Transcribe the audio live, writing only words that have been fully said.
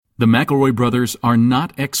The McElroy brothers are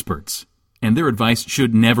not experts, and their advice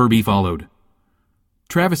should never be followed.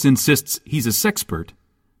 Travis insists he's a sexpert,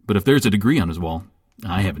 but if there's a degree on his wall,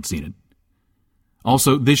 I haven't seen it.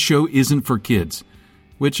 Also, this show isn't for kids,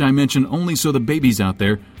 which I mention only so the babies out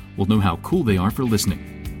there will know how cool they are for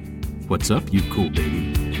listening. What's up, you cool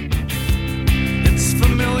baby? It's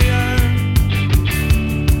familiar,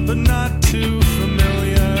 but not too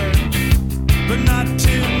familiar, but not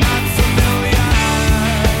too not familiar.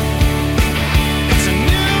 It's a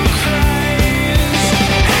new craze.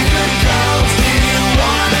 Hey, good girls, do you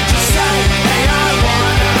wanna just say, hey, I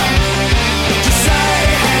wanna? Just say,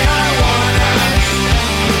 hey, I wanna.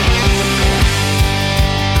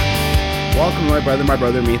 Welcome to My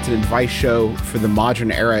Brother Me. It's an advice show for the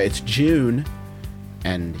modern era. It's June,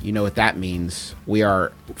 and you know what that means. We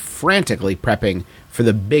are frantically prepping for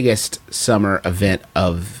the biggest summer event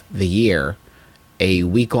of the year, a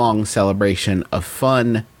week-long celebration of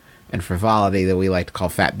fun and frivolity that we like to call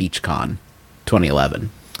Phat Beach Con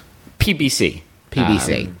 2011. PBC.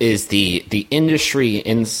 PBC. Is the industry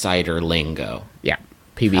insider lingo. Yeah,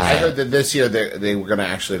 PBC. I heard that this year they were going to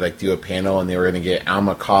actually do a panel, and they were going to get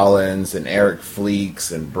Alma Collins and Eric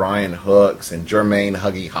Fleeks and Brian Hooks and Jermaine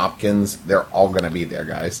Huggy Hopkins. They're all going to be there,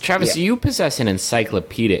 guys. Travis, you possess an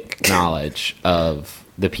encyclopedic knowledge of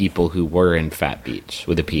the people who were in Phat Beach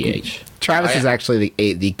with a PH. Travis is actually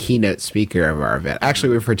the keynote speaker of our event. Actually,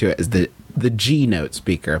 we refer to it as the G-note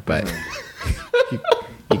speaker, but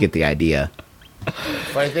you get the idea.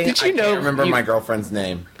 But I think Did you I know can't remember my girlfriend's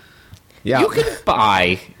name. Yeah. You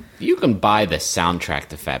can buy the soundtrack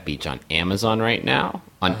to Phat Beach on Amazon right now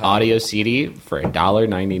on audio CD for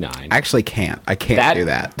 $1.99. I actually can't. I can't do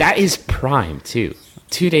that. That is Prime too.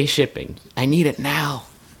 2-day shipping. I need it now.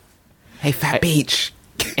 Hey, Phat Beach.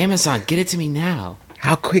 Amazon, get it to me now.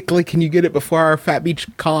 How quickly can you get it before our Phat Beach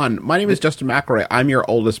Con? My name is Justin McElroy. I'm your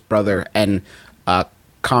oldest brother and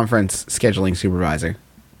conference scheduling supervisor.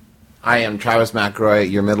 I am Travis McElroy,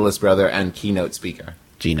 your middleest brother and keynote speaker.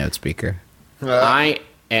 G-note speaker. I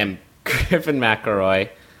am Griffin McElroy.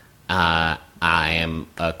 I am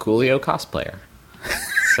a Coolio cosplayer.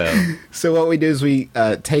 So what we do is we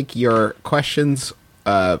take your questions,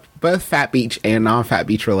 both Phat Beach and non-Phat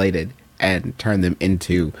Beach related, and turn them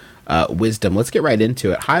into wisdom. Let's get right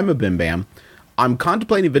into it. Hi, I'm MBMBaM. I'm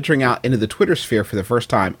contemplating venturing out into the Twitter sphere for the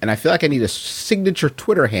first time, and I feel like I need a signature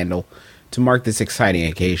Twitter handle to mark this exciting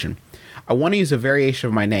occasion. I want to use a variation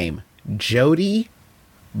of my name, Jody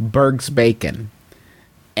Bergs Bacon,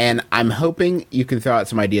 and I'm hoping you can throw out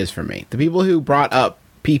some ideas for me. The people who brought us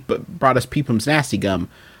Peepum's Nasty Gum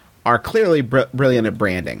are clearly brilliant at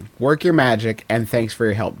branding. Work your magic, and thanks for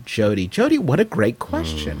your help, Jody. Jody, what a great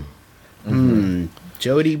question.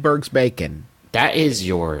 Jody Bergs Bacon. That's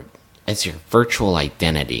your virtual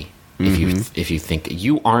identity. If you think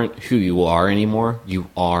you aren't who you are anymore, you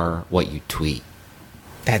are what you tweet.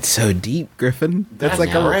 That's so deep, Griffin. That's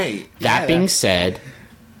Great. That being said,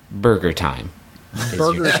 Burger Time.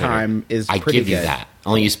 Burger Time is I pretty give you good. that.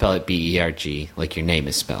 Only you spell it B-E-R-G, like your name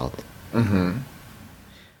is spelled.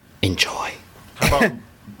 Enjoy. How about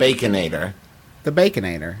Baconator? The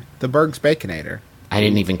Baconator. The Bergs Baconator. I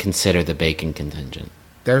didn't even consider the bacon contingent.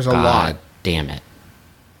 There's a God lot. damn it.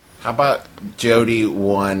 How about Jody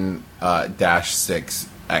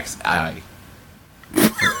 1-6XI?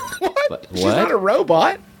 What? She's What? not a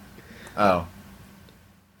robot. Oh.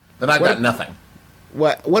 Then I've got nothing.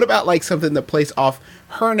 What about something that plays off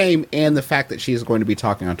her name and the fact that she is going to be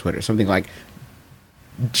talking on Twitter? Something like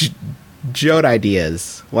Jode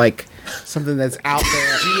Ideas, like something that's out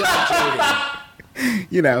there.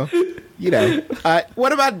 you know.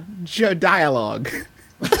 What about Joe Dialogue?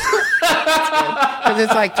 Because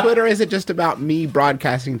it's like Twitter isn't just about me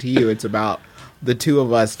broadcasting to you; it's about the two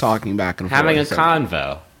of us talking back and forth. Having a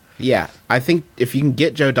convo. Yeah, I think if you can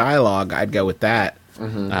get Joe Dialogue, I'd go with that.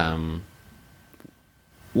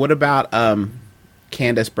 What about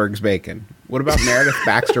Candace Bergs Bacon? What about Meredith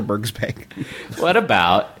Baxter Bergs Bacon? What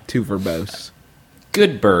about Too verbose.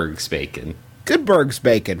 Goodburger's bacon? Goodburger's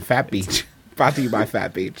Bacon, Phat Beach. Brought to you by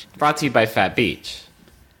Phat Beach. Brought to you by Phat Beach.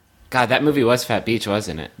 God, that movie was Phat Beach,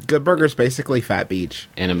 wasn't it? Goodburger's basically Phat Beach.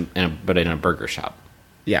 But in a burger shop.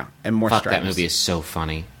 Yeah, and more Fuck, stripes. that movie is so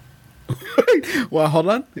funny. Well, hold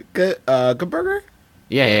on. Goodburger?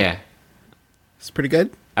 Yeah. It's pretty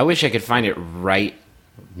good. I wish I could find it right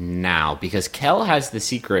now, because Kel has the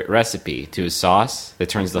secret recipe to his sauce that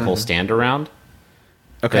turns the whole stand around.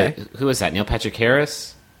 Okay. But who was that? Neil Patrick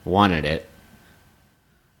Harris wanted it.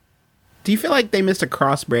 Do you feel like they missed a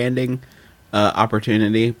cross-branding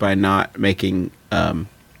opportunity by not making not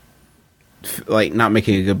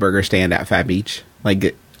making a good burger stand at Phat Beach?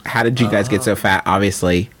 Like, how did you guys get so fat?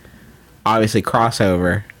 Obviously, obviously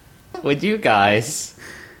crossover. Would you guys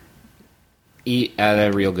eat at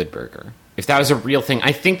a real Goodburger? If that was a real thing,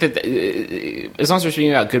 I think that as long as we're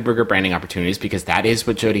speaking about Goodburger branding opportunities, because that is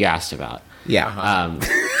what Jody asked about. Yeah.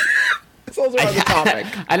 It's also on the topic.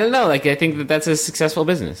 I don't know. Like, I think that that's a successful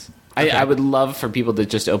business. I would love for people to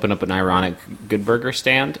just open up an ironic Goodburger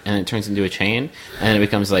stand, and it turns into a chain, and it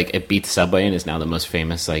becomes like it beats Subway and is now the most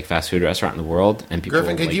famous like fast food restaurant in the world. And people,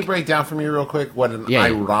 Griffin, could like, you break down for me real quick what an Yeah.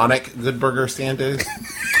 ironic Goodburger stand is?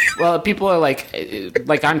 Well, people are like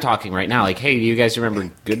I'm talking right now. Like, hey, do you guys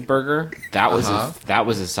remember Goodburger? That was that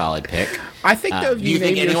was a solid pick. I think though, if Do you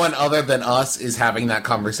think name your- anyone other than us is having that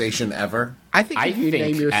conversation ever? I think if you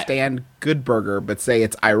name your stand Goodburger, but say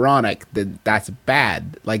it's ironic, then that's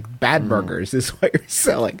bad. Like bad burgers is what you're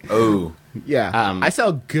selling. Oh. Yeah, I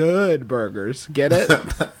sell good burgers. Get it?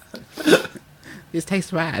 These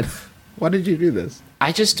taste bad. Why did you do this?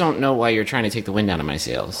 I just don't know why you're trying to take the wind out of my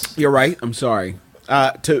sails. You're right. I'm sorry.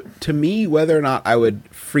 To me, whether or not I would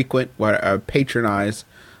frequent, patronize,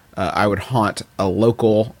 I would haunt a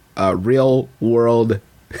local, real world,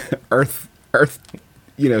 Earth,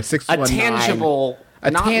 619. Tangible,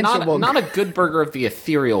 not a Goodburger of the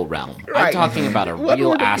ethereal realm. Right. I'm talking about a What real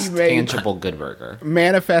would it ass be made? tangible Goodburger.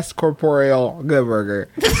 Manifest corporeal Goodburger.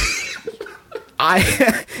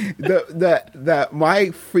 My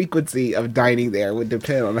frequency of dining there would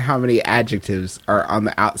depend on how many adjectives are on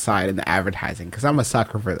the outside in the advertising, because I'm a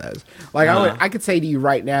sucker for those. Like I could say to you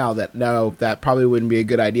right now that no, that probably wouldn't be a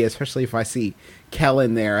good idea, especially if I see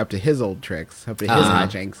Kellen there up to his old tricks, up to his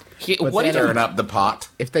hijinks. What do you Stirring up the pot.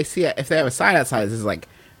 If they see it, if they have a sign outside, this is like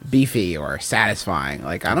beefy or satisfying.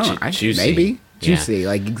 Like I don't know, Juicy. maybe Yeah. juicy.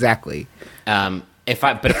 Like exactly. If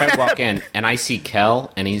I walk in and I see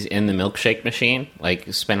Kel and he's in the milkshake machine,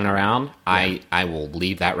 like spinning around, I will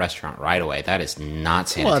leave that restaurant right away. That is not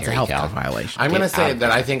sanitary. Well, it's a health Kel. violation. I'm going to Get say out.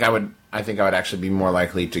 that I think I would actually be more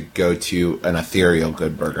likely to go to an ethereal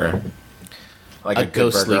Goodburger. Like A a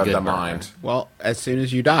ghostly Goodburger of the Goodburger. mind. Well, as soon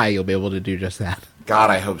as you die, you'll be able to do just that. God,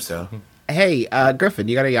 I hope so. Hey, Griffin,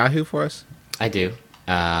 you got a Yahoo for us? I do.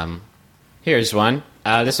 Here's one.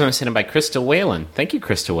 This one was sent in by Krista Whalen. Thank you,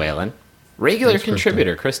 Krista Whalen. Regular Thanks,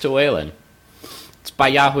 contributor, Krista Whalen. It's by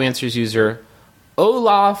Yahoo Answers user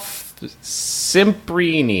Olaf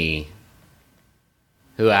Simprini,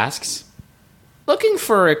 who asks, looking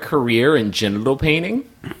for a career in genital painting?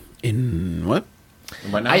 In what?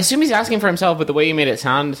 What now? I assume he's asking for himself, but the way you made it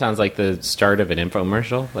sounds like the start of an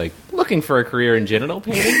infomercial. Like, looking for a career in genital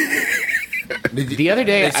painting? The other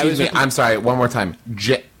day, I was... I'm sorry, one more time.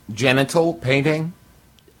 Genital painting?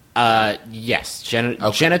 Yes,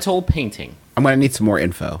 genital painting. I'm going to need some more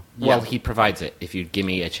info. Well, he provides it if you'd give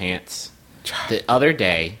me a chance. The other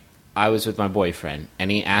day, I was with my boyfriend,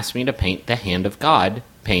 and he asked me to paint the Hand of God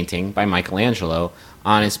painting by Michelangelo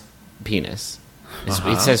on his penis.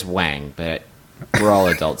 It says Wang, but we're all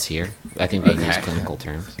adults here. I think we can use clinical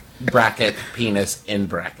terms. Bracket, penis, in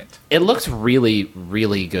bracket. It looks really,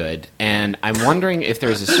 really good, and I'm wondering if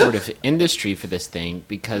there's a sort of industry for this thing,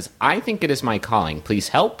 because I think it is my calling. Please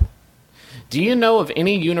help. Do you know of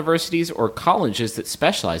any universities or colleges that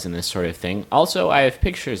specialize in this sort of thing? Also, I have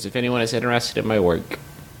pictures if anyone is interested in my work.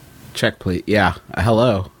 Check, please. Yeah.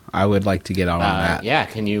 Hello. I would like to get on that. Yeah,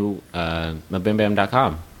 can you,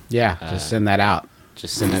 MBMBaM.com. Yeah, just send that out.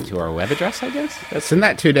 Just send that to our web address, I guess? Send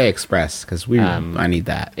that 2-day express, because I need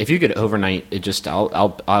that. If you could overnight,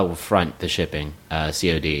 I will front the shipping,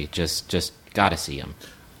 COD. Just gotta see them.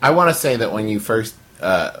 I want to say that when you first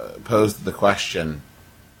posed the question,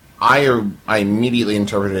 I immediately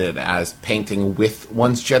interpreted it as painting with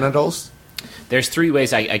one's genitals. There's 3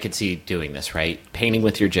 ways I could see doing this, right? Painting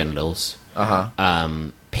with your genitals.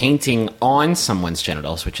 Painting on someone's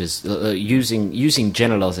genitals, which is using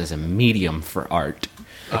genitals as a medium for art.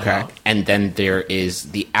 Okay. And then there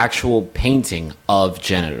is the actual painting of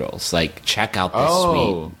genitals. Like, check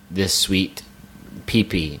out this sweet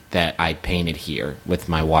pee-pee that I painted here with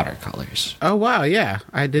my watercolors. Oh, wow. Yeah.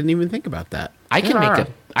 I didn't even think about that. I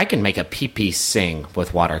can make a pee-pee sing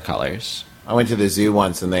with watercolors. I went to the zoo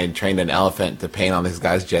once and they had trained an elephant to paint on this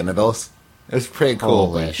guy's genitals. It was pretty cool,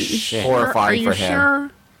 Holy but shit. horrifying Are for you him.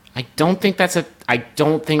 sure? I don't think that's I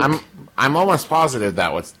don't think... I'm almost positive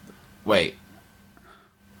that was. Wait,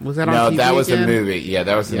 Was that on no, TV that was again? a movie. Yeah,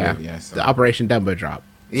 that was a Yeah. movie. Yes, The Operation Dumbo Drop.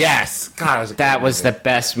 yes. God, it was a that good was movie. the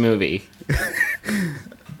best movie.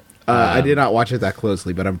 I did not watch it that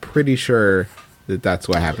closely, but I'm pretty sure that that's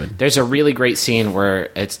what happened. There's a really great scene where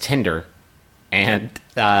it's Tinder, and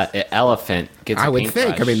an elephant gets a I would think.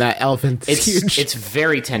 paintbrush. I mean, that elephant's huge. It's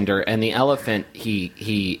very tender, and the elephant,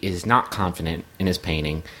 he is not confident in his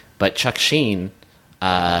painting, but Chuck Sheen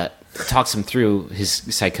talks him through his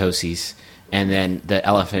psychoses, and then the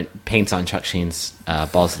elephant paints on Chuck Sheen's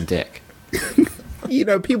balls and dick. You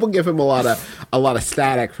know, people give him a lot of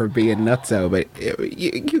static for being nutso, but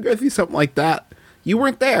you go through something like that. You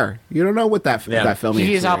weren't there. You don't know what that filming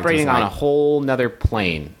He is experience operating on like. a whole nother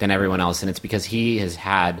plane than everyone else, and it's because he has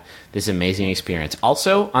had this amazing experience.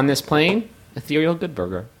 Also, on this plane, Ethereal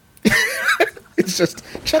Goodburger. It's just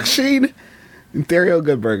Chuck Sheen, Ethereal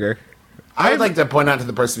Goodburger. I would like to point out to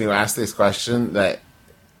the person who asked this question that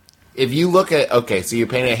if you look at, okay, so you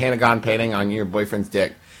painted a Hanagon painting on your boyfriend's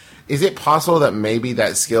dick, is it possible that maybe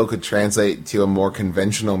that skill could translate to a more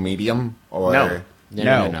conventional medium? Or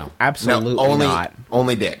No. Absolutely not.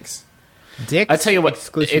 Only dicks. Dicks. I'll tell you what,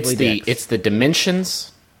 exclusively dicks. it's the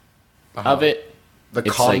dimensions of it. The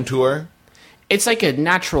It's contour. It's like a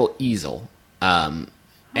natural easel, and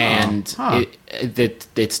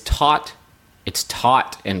it's taut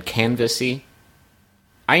and canvassy.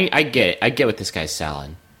 I get it. I get what this guy's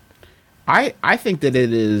selling. I think that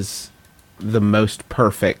it is the most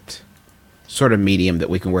perfect sort of medium that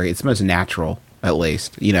we can work. It's the most natural, at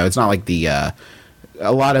least. You know, it's not like a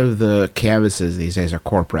lot of the canvases these days are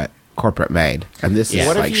corporate made, and this is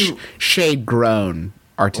What if like you- shade grown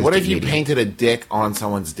artistic. What if you medium. painted a dick on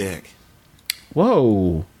someone's dick?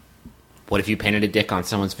 Whoa. What if you painted a dick on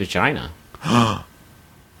someone's vagina?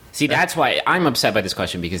 See, that's why I'm upset by this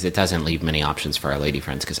question, because it doesn't leave many options for our lady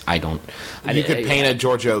friends. Because I don't. You could paint a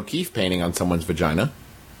Georgia O'Keeffe painting on someone's vagina.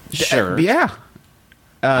 Sure. Yeah.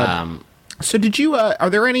 So did you? Are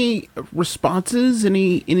there any responses?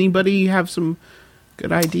 Anybody have some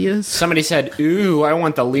good ideas? Somebody said, "Ooh, I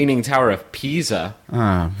want the Leaning Tower of Pisa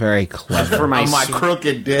Ah, very clever. for my On my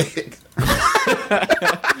crooked dick.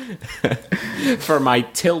 for my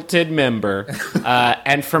tilted member,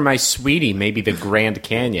 and for my sweetie, maybe the Grand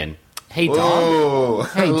Canyon." Hey, dog. Oh.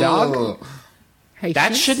 Hey, dog. Hey, That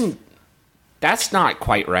she's- shouldn't. That's not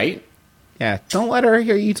quite right. Yeah, don't let her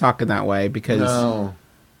hear you talking that way, because No.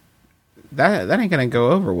 that ain't gonna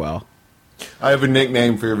go over well, I have a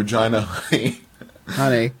nickname for your vagina, honey.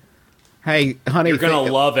 honey. Hey, honey, You're gonna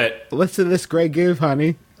love it. listen to this Grey Goose,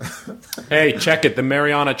 honey. Hey, check it, the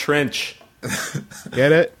Mariana Trench.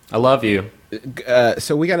 Get it? I love you.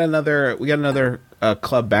 So we got another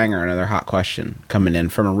club banger, another hot question coming in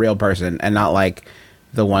from a real person, and not like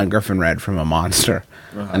the one Griffin read from a monster,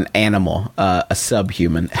 an animal, a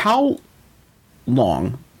subhuman. How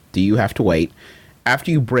long do you have to wait after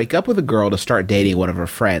you break up with a girl to start dating one of her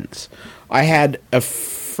friends? I had a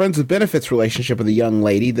friends with benefits relationship with a young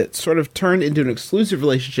lady that sort of turned into an exclusive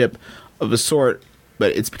relationship of a sort,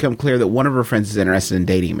 but it's become clear that one of her friends is interested in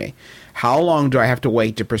dating me. How long do I have to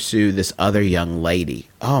wait to pursue this other young lady?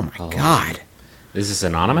 Oh my God. Is this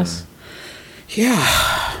anonymous?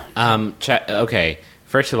 Yeah. Okay.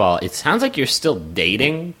 First of all, it sounds like you're still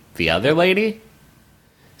dating the other lady.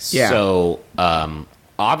 Yeah. So,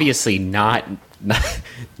 obviously not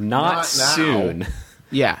now. soon.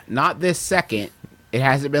 Yeah, not this second. It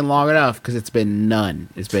hasn't been long enough because it's been none.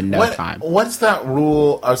 It's been no time. What's that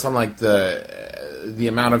rule or something like the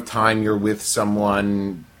amount of time you're with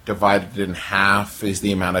someone divided in half is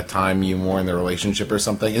the amount of time you were in the relationship or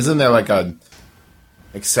something? Isn't there like a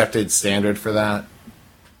accepted standard for that?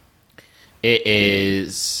 It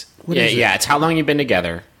is. What is it? Yeah. It's how long you've been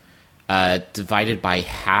together, divided by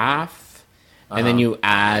half, and then you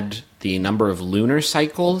add the number of lunar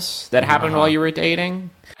cycles that happened while you were dating,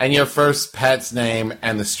 And your first pet's name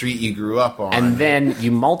and the street you grew up on. and then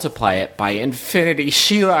you multiply it by infinity.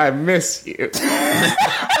 Sheila, I miss you.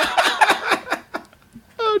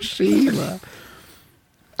 Oh, Sheila.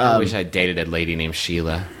 I wish I dated a lady named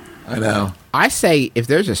Sheila. I know. I say if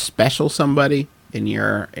there's a special somebody in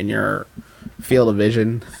your field of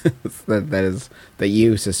vision that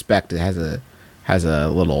you suspect it has a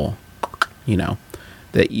little,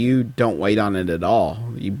 that you don't wait on it at all.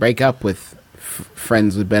 You break up with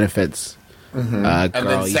friends with benefits, girl. And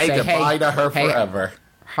then You say goodbye "Hey, to her hey, forever.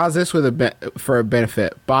 How's this for a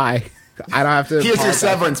benefit? Bye. I don't have to. Here's your apologize.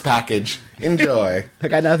 severance package. Enjoy. I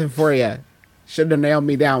got nothing for you. Should have nailed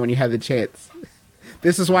me down when you had the chance.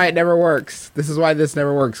 This is why it never works. This is why this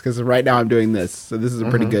never works, because right now I'm doing this. So this is a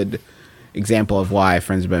pretty good example of why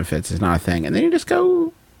friends with benefits is not a thing. And then you just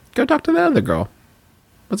go talk to the other girl.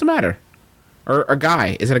 What's the matter? Or a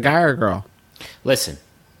guy. Is it a guy or a girl? Listen,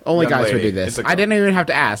 Only Young guys would lady. do this. It's a I girl. didn't even have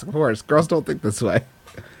to ask, of course. Girls don't think this way.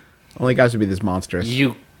 Only guys would be this monstrous.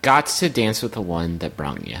 you got to dance with the one that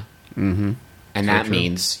brung you. Mm-hmm. And that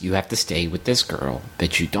means you have to stay with this girl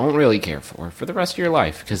that you don't really care for the rest of your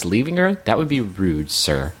life. Because leaving her, that would be rude,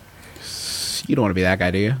 sir. You don't want to be that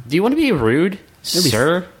guy, do you? Do you want to be rude, Maybe-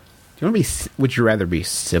 sir? Do you want to be? Would you rather be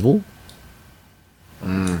civil?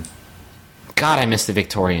 God, I miss the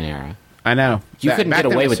Victorian era. I know. You couldn't Back get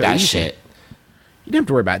then away it was with so that easy. shit. You didn't have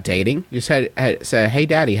to worry about dating. You said, hey,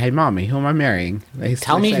 daddy, hey, mommy, who am I marrying?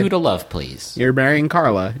 Tell me who to love, please. You're marrying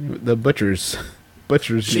Carla, the butcher's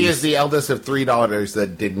She is the eldest of 3 daughters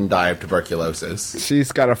that didn't die of tuberculosis.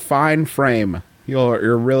 She's got a fine frame.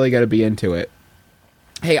 You're really going to be into it.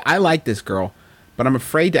 Hey, I like this girl, but I'm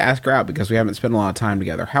afraid to ask her out because we haven't spent a lot of time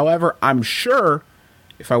together. However, I'm sure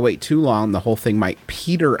if I wait too long, the whole thing might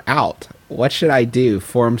peter out. What should I do?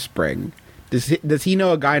 Formspring. Does he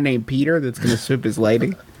know a guy named Peter that's going to swoop his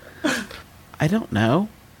lady? I don't know.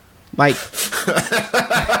 Like, so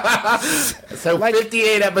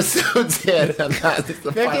 58 episodes in, and that is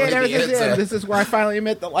the 58 episodes in, this is where I finally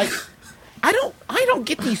admit that, like, I don't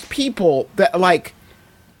get these people that, like,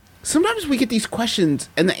 sometimes we get these questions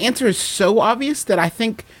and the answer is so obvious that I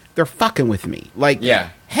think they're fucking with me. Like, Yeah.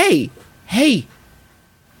 hey,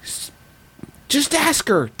 just ask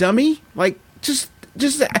her, dummy. Like, just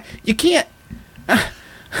you can't.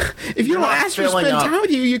 If you don't not ask her to filling spend up- time with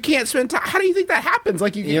you, you can't spend time. How do you think that happens?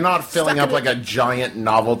 Like, You're not filling up like a giant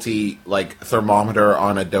novelty like thermometer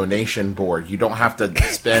on a donation board. You don't have to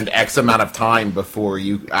spend X amount of time before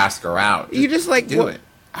you ask her out. You just like do it.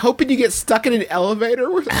 hoping you get stuck in an elevator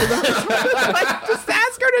or something. Like, just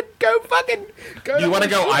ask her to go fucking go. You want to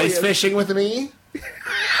go ice Vesuvius. fishing with me?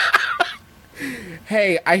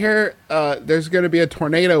 Hey, I hear there's going to be a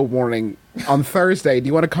tornado warning on Thursday. Do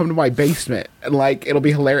you want to come to my basement? And, like, it'll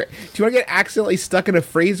be hilarious. Do you want to get accidentally stuck in a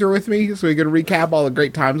freezer with me so we can recap all the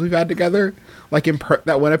great times we've had together? Like in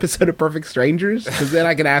that one episode of Perfect Strangers? Because then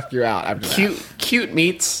I can ask you out after that. Cute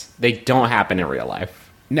meets, they don't happen in real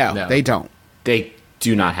life. No, they don't. They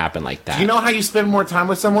do not happen like that. You know how you spend more time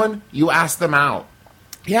with someone? You ask them out.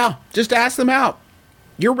 Yeah, just ask them out.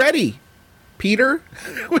 You're ready. Peter,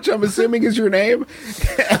 which I'm assuming is your name,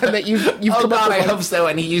 and that you've Oh come up God, with I like- hope so.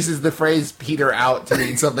 And he uses the phrase "Peter out" to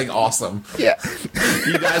mean something awesome. Yeah,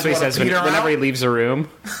 You guys That's what he want says to Peter whenever he out? leaves a room.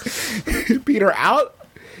 Peter out.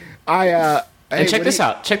 And check this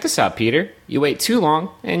out. Check this out, Peter. You wait too long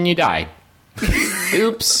and you die.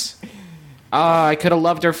 Oops. I could have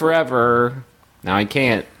loved her forever. Now I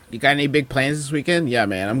can't. You got any big plans this weekend? Yeah,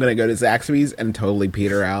 man, I'm gonna go to Zaxby's and totally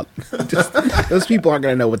Peter out. Just, those people aren't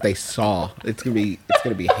gonna know what they saw. It's gonna be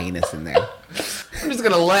heinous in there. I'm just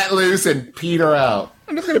gonna let loose and Peter out.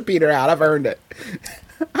 I'm just gonna Peter out. I've earned it.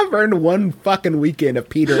 I've earned one fucking weekend of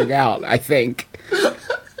petering out. I think.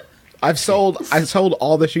 I sold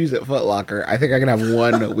all the shoes at Foot Locker. I think I can have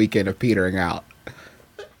one weekend of petering out.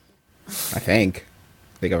 I think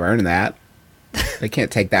I've earned that. They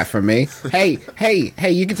can't take that from me. Hey,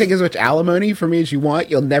 you can take as much alimony from me as you want.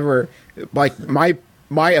 You'll never, like,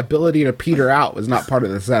 my ability to peter out was not part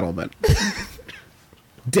of the settlement.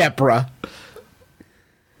 Deborah.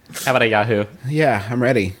 How about a Yahoo? Yeah, I'm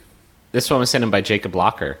ready. This one was sent in by Jacob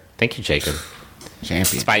Locker. Thank you, Jacob.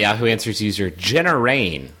 Champion. It's by Yahoo Answers user Jenna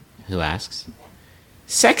Rain, who asks,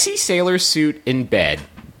 "Sexy sailor suit in bed.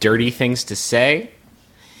 Dirty things to say?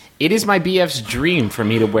 It is my BF's dream for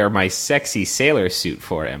me to wear my sexy sailor suit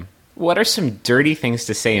for him. What are some dirty things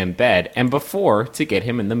to say in bed and before to get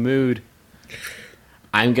him in the mood?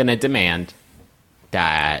 I'm going to demand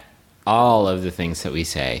that all of the things that we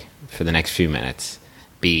say for the next few minutes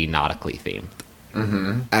be nautically themed."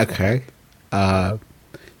 Okay.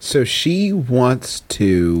 So she wants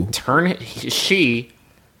to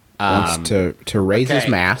raise his Okay.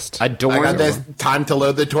 mast. I adorned got this time to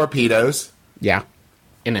load the torpedoes. Yeah.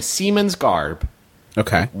 in a seaman's garb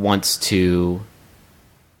Okay. wants to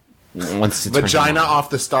turn Vagina him on.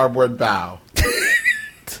 off the starboard bow.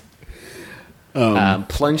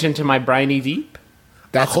 Plunge into my briny deep.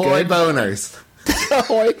 That's Ahoy good. boners.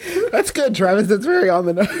 Ahoy. That's good, Travis. That's very on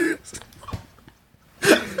the nose.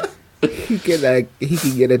 He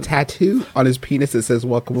can get a tattoo on his penis that says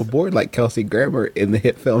 "Welcome aboard," like Kelsey Grammer in the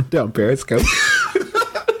hit film Down Periscope.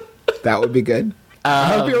 That would be good.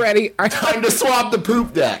 I hope you're ready. Time to swab the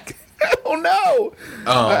poop deck. Oh no!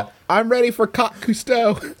 I'm ready for Coq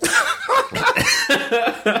Cousteau.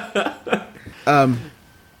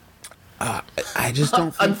 I just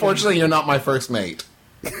don't. Think Unfortunately, you're not my first mate.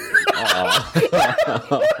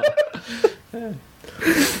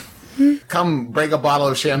 Come break a bottle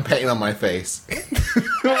of champagne on my face.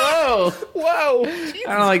 Whoa! Whoa!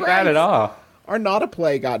 I don't like that at all. Our not a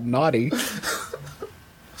play got naughty.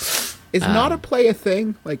 Is not a play a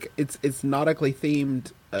thing? Like it's nautically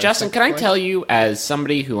themed. Justin, sex can I play? tell you, as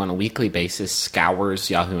somebody who on a weekly basis scours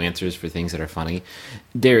Yahoo Answers for things that are funny,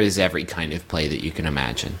 there is every kind of play that you can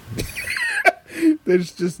imagine.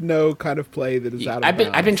 There's just no kind of play that is out of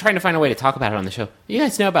bounds. I've been trying to find a way to talk about it on the show. You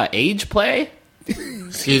guys know about age play?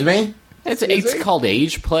 Excuse me? It's called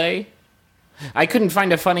age play. I couldn't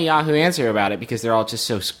find a funny Yahoo answer about it because they're all just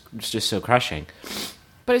so crushing.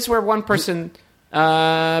 But it's where one person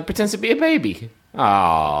pretends to be a baby.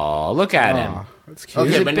 Oh, look at him. That's cute.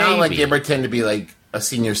 Okay, He's a but not like baby. they pretend to be like a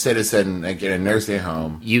senior citizen like in a nursing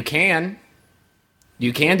home. You can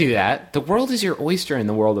do that. The world is your oyster in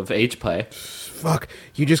the world of age play. Fuck,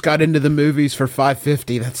 you just got into the movies for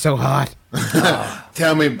 $5.50. That's so hot.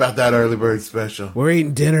 Tell me about that early bird special. We're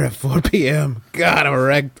eating dinner at 4 p.m. God, I'm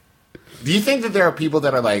wrecked. Do you think that there are people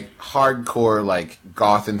that are like hardcore like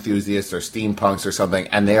goth enthusiasts or steampunks or something,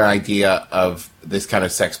 and their idea of this kind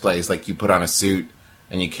of sex play is like you put on a suit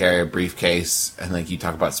and you carry a briefcase and like you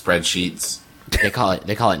talk about spreadsheets? They call it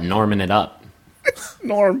Normin Up.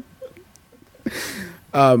 Norm.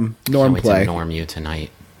 Can't Norm wait play. to norm you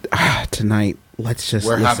tonight. Tonight, let's just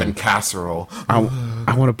We're listen. having casserole. I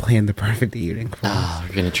want to plan the perfect evening. Oh,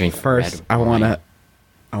 we're gonna drink First, red I wine.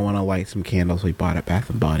 want to light some candles we bought at Bath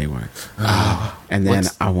and Body Works. And then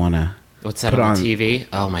What's- I want to What's that put on on- the TV?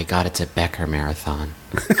 Oh my god, it's a Becker marathon.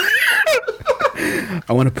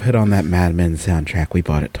 put on that Mad Men soundtrack we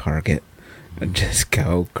bought at Target and just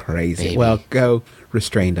go crazy. Baby. Well, go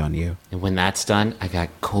restrained on you. And when that's done, I got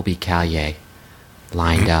Colby Callier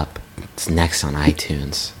lined up. It's next on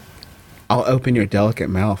iTunes. I'll open your delicate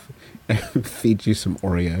mouth and feed you some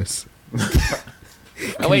Oreos.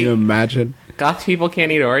 Can wait. you imagine? Goth people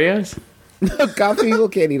can't eat Oreos? No, goth people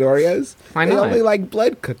can't eat Oreos. Why They not? only like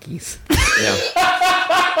blood cookies. Yeah.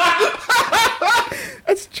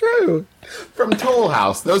 That's true. From Toll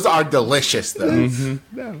House. Those are delicious, though.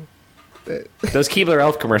 No. Those Keebler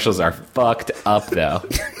Elf commercials are fucked up, though.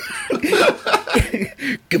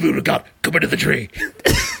 Give me a God. Come into the tree.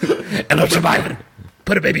 And I'm surviving.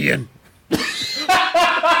 Put a baby in.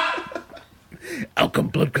 Out come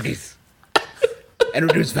blood cookies.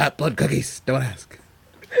 Introduce fat blood cookies. Don't ask.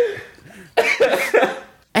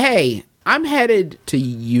 Hey, I'm headed to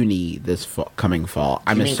uni this coming fall.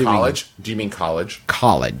 I'm Do you mean assuming college? Do you mean college?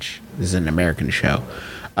 college. This is an American show.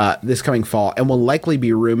 This coming fall, and will likely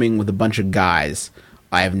be rooming with a bunch of guys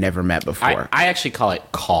I have never met before. I actually call it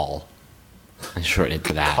call. I shorten it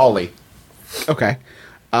to that. Holly. Okay.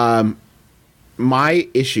 My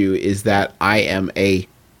issue is that I am a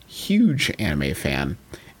huge anime fan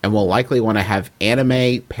and will likely want to have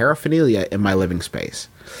anime paraphernalia in my living space.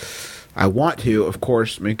 I want to, of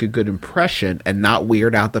course, make a good impression and not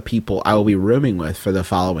weird out the people I will be rooming with for the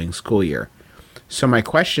following school year. So my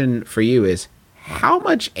question for you is, how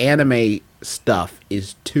much anime stuff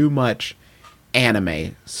is too much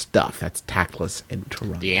anime stuff that's tactless in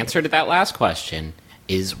Toronto? The answer to that last question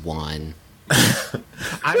is 1.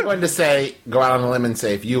 I'm going to say, go out on a limb and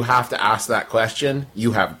say, if you have to ask that question,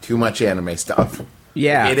 you have too much anime stuff.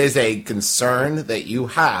 Yeah. It is a concern that you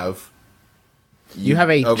have. You have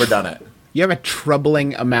a Overdone it. You have a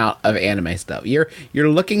troubling amount of anime stuff. You're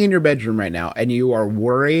looking in your bedroom right now, and you are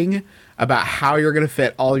worrying about how you're going to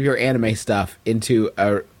fit all your anime stuff into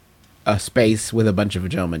a space with a bunch of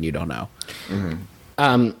gentlemen you don't know.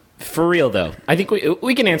 For real, though, I think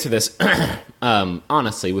we can answer this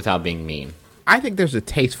honestly without being mean. I think there's a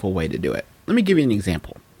tasteful way to do it. Let me give you an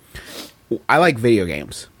example. I like video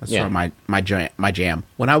games. That's Yeah. sort of my jam.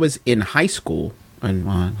 When I was in high school, in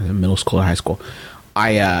middle school or high school,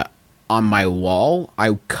 I on my wall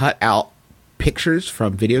I cut out pictures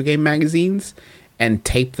from video game magazines and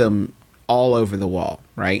taped them all over the wall.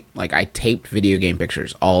 Right, like I taped video game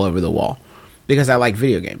pictures all over the wall because I like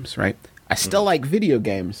video games. Right, I still like video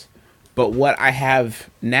games, but what I have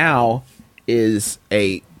now is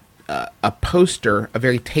a poster, a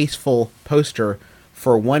very tasteful poster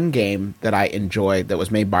for one game that I enjoy that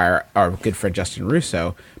was made by our good friend Justin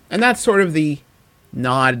Russo, and that's sort of the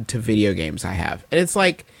nod to video games I have. And it's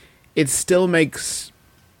like it still makes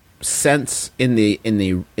sense in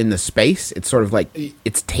the space. It's sort of like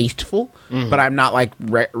it's tasteful, but I'm not like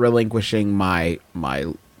relinquishing my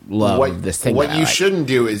love of this thing. What that I you like. shouldn't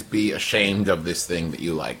do is be ashamed of this thing that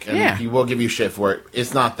you like. And Yeah. he will give you shit for it.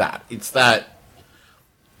 It's not that. It's that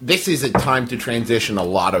this is a time to transition a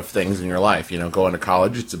lot of things in your life. You know, going to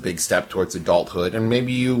college, it's a big step towards adulthood. And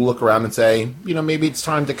maybe you look around and say, you know, maybe it's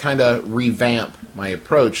time to kind of revamp my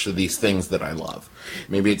approach to these things that I love.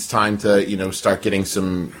 Maybe it's time to, you know, start getting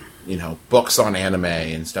some, you know, books on anime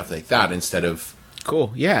and stuff like that instead of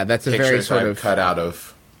cool. Yeah, that's a very pictures sort I've of cut out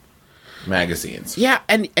of magazines. Yeah,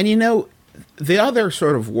 and you know, the other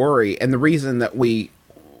sort of worry, and the reason that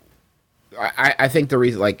I think the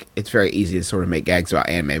reason, like, it's very easy to sort of make gags about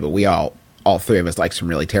anime, but we all all three of us like some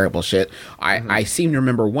really terrible shit. I seem to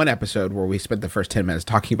remember one episode where we spent the first 10 minutes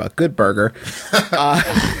talking about Goodburger.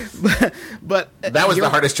 But That was the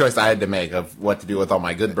hardest choice I had to make of what to do with all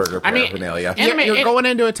my Goodburger I mean, paraphernalia. you're going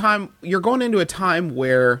into a time. You're going into a time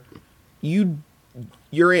where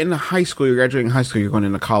you're in high school. You're graduating high school. You're going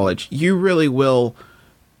into college. You really will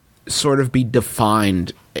sort of be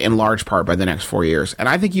defined in large part by the next 4 years. And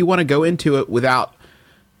I think you want to go into it without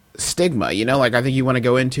stigma. You know, like I think you want to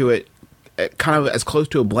go into it kind of as close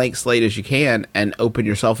to a blank slate as you can and open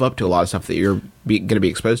yourself up to a lot of stuff that you're going to be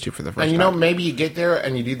exposed to for the first time. And you know, maybe you get there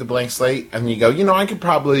and you do the blank slate and you go, you know, I could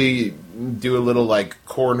probably do a little like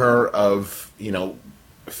corner of, you know,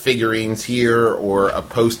 figurines here or a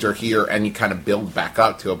poster here, and you kind of build back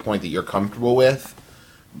up to a point that you're comfortable with.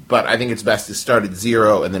 But I think it's best to start at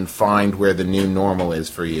zero and then find where the new normal is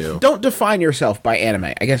for you. Don't define yourself by anime,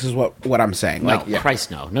 I guess is what I'm saying. No, Like,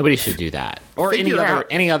 Christ, no. Nobody should do that. Or Figure out-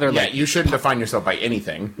 any other Yeah, like you shouldn't define yourself by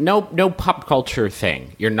anything. no pop culture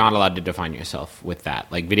thing. You're not allowed to define yourself with that.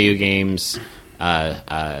 Like video games.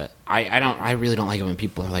 I really don't like it when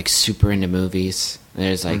people are like super into movies. And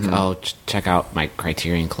there's like, check out my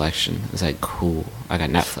Criterion collection. It's like, cool. I got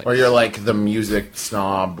Netflix. Or you're like the music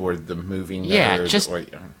snob or the movie nerd. Yeah, just or,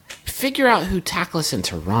 figure out who Tackless in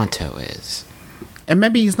Toronto is. and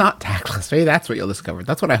maybe he's not tactless. Maybe that's what you'll discover.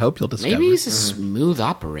 That's what I hope you'll discover. Maybe he's a smooth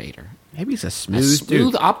operator. Maybe he's a A smooth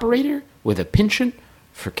smooth dude. operator with a penchant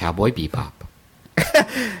for Cowboy Bebop.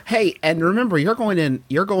 Hey, and remember, you're going in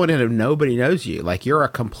and nobody knows you. Like, you're a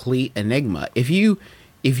complete enigma. If you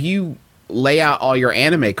lay out all your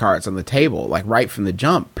anime cards on the table, like right from the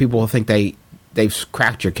jump, people will think they've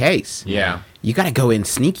cracked your case. Yeah. You got to go in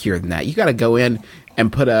sneakier than that. You got to go in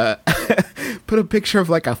and put a put a picture of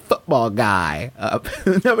like a football guy up.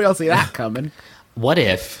 Nobody will see that coming. What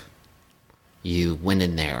if you went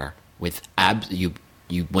in there with you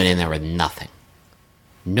went in there with nothing,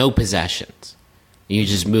 no possessions. You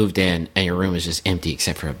just moved in and your room is just empty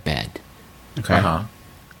except for a bed. Okay. Uh-huh.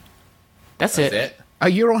 That's That's it. it. Oh,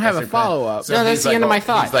 you don't have That's a your plan. follow up. So No, that's he's the end of my He's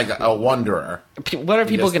thought. like a wanderer. What are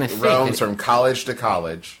people He going to just think? roams from college to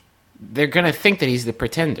college. They're going to think that he's the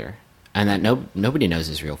pretender and that nobody knows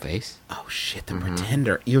his real face. Oh shit, the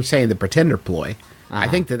Pretender. You're saying the Pretender ploy. I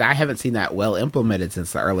think that I haven't seen that well implemented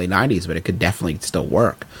since the early 90s, but it could definitely still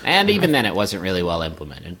work. And even then, it wasn't really well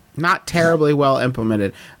implemented. Not terribly well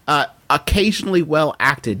implemented. Occasionally well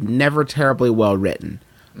acted, never terribly well written.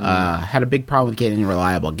 Had a big problem with getting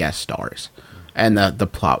reliable guest stars. And the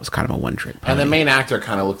plot was kind of a one-trick pony. And the main actor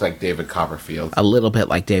kind of looked like David Copperfield. A little bit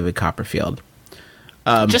like David Copperfield.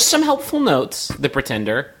 Just some helpful notes, the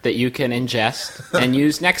pretender, that you can ingest and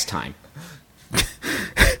use next time.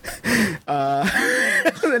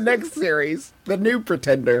 The next series, The New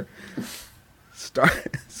Pretender,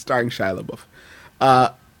 starring Shia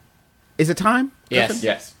LaBeouf. Is it time? Yes.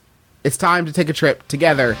 Yes. It's time to take a trip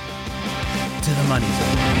together to the money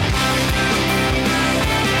zone.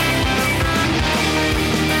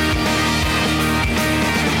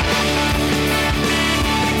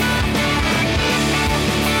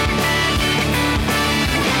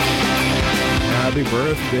 Happy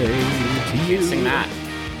birthday to you. Sing that.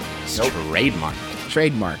 It's trademark.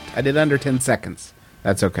 Trademarked. I did under 10 seconds.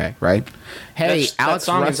 That's okay, right? Hey, that Alex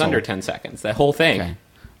song Russell. is under 10 seconds. That whole thing. Okay.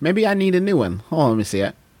 Maybe I need a new one. Hold on, let me see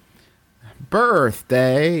it.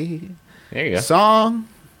 Birthday. There you go.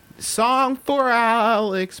 Song for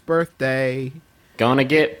Alex birthday. Gonna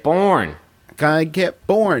get born Gonna get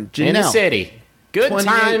born. Janelle. in the city. Good 28.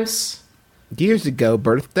 times. Years ago,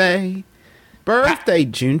 birthday. Birthday,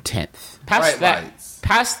 June 10th. Pass Bright lights.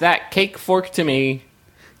 Pass that cake fork to me.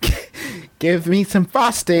 Give me some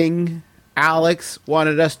frosting. Alex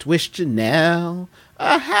wanted us to wish Janelle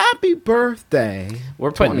a happy birthday.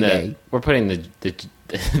 We're putting 28.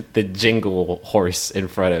 the jingle horse in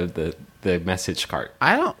front of the message cart.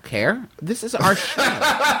 I don't care. This is our show.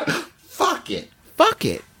 Fuck it. Fuck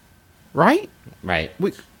it. Right? Right.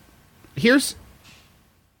 Here's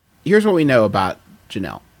what we know about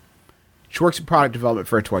Janelle. She works in product development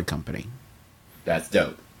for a toy company. That's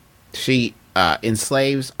dope. She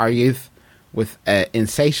enslaves our youth with an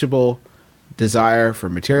insatiable desire for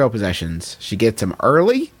material possessions. She gets them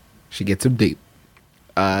early. She gets them deep.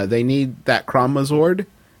 They need that Chromazord.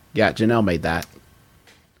 Yeah, Janelle made that.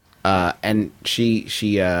 And she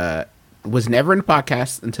was never in a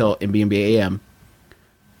podcast until MBMBaM.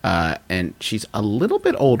 And she's a little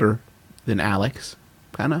bit older than Alex.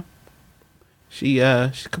 Kind of. She's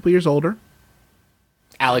a couple years older.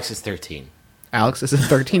 Alex is 13. Alex is a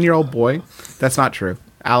 13-year-old boy. That's not true.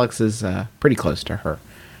 Alex is pretty close to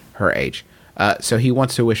her age. So he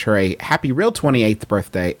wants to wish her a happy real 28th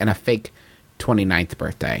birthday and a fake 29th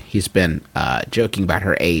birthday. He's been joking about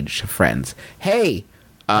her age to friends. Hey,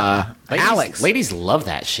 Alex. Ladies love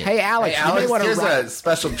that shit. Hey, Alex. Hey, you may Alex, wanna here's write- a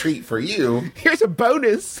special treat for you. Here's a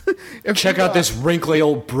bonus. If Check you, out this wrinkly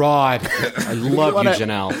old broad. I love wanna- you,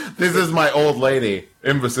 Janelle. This is my old lady.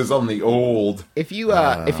 Emphasis on the old. If you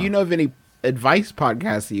know of any advice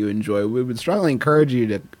podcasts that you enjoy, we would strongly encourage you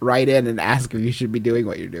to write in and ask if you should be doing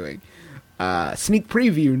what you're doing. Sneak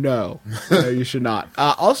preview, no, you should not.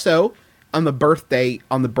 Also, on the birthday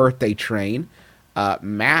train,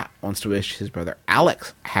 Matt wants to wish his brother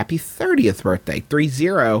Alex happy 30th birthday.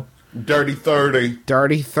 30. Dirty 30.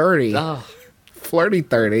 Dirty 30. Oh, Flirty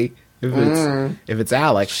 30. If it's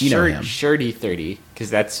Alex, you know him. shirty 30, because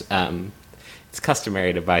that's it's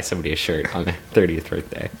customary to buy somebody a shirt on their 30th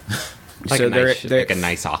birthday. Like, So like a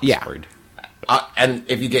nice Oxford. And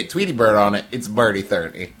if you get Tweety Bird on it, it's Birdie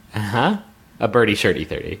 30. A birdie shirty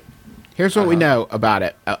 30. Here's what we know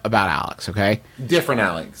about Alex, okay? Different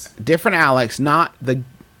Alex. Different Alex, not the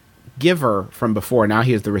giver from before. Now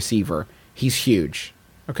he is the receiver. He's huge,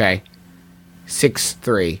 okay?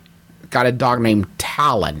 6'3". Got a dog named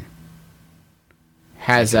Talon.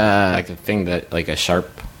 Has Like a thing that, like a sharp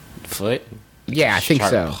foot? yeah, I think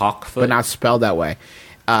Sharp so, hawk foot? but not spelled that way.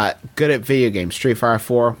 Good at video games, Street Fighter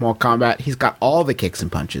 4, Mortal Kombat. He's got all the kicks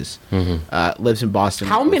and punches. Lives in Boston.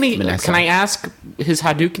 How with many? Vanessa. Can I ask his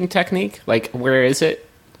Hadouken technique? Like, where is it?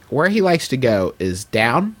 Where he likes to go is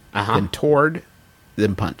down, Uh-huh. then toward,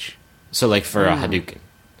 then punch. So, like, for a Hadouken.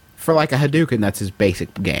 For like a Hadouken, that's his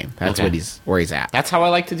basic game. That's Okay. where he's at. That's how I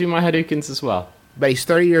like to do my Hadoukens as well. But he's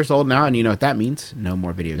 30 years old now, and you know what that means? No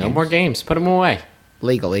more video games. No more games. Put them away.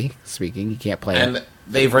 Legally speaking, you can't play And it.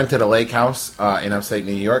 they've rented a lake house in upstate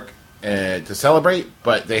New York to celebrate,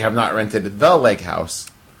 but they have not rented the lake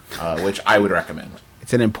house, which I would recommend.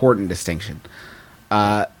 It's an important distinction.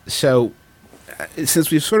 So,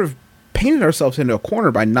 since we've sort of painted ourselves into a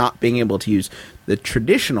corner by not being able to use the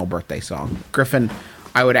traditional birthday song, Griffin,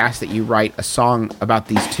 I would ask that you write a song about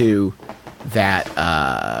these two that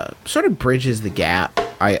sort of bridges the gap,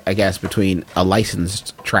 I guess, between a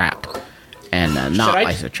licensed track and a not I-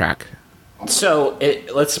 licensed track. So,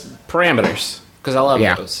 let's parameters, because I love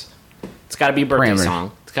Yeah. those. It's got to be a birthday Parameters.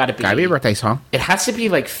 song. It's got to be. Gotta be a birthday song. It has to be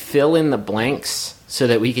like fill in the blanks so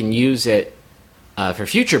that we can use it for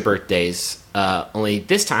future birthdays. Only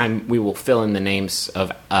this time we will fill in the names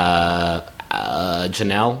of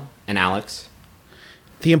Janelle and Alex.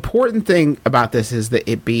 The important thing about this is that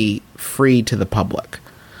it be free to the public.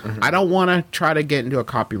 I don't want to try to get into a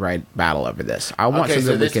copyright battle over this. I want Okay, so so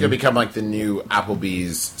that we this can. could become like the new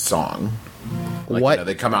Applebee's song. Like, What- you know,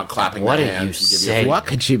 they come out clapping What their did you hands. and give say? What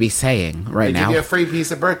could you be saying right They now? give you a free piece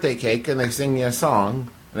of birthday cake and they sing you a song.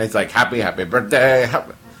 And it's like, happy, happy birthday.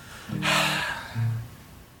 Happy.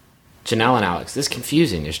 Janelle and Alex. This is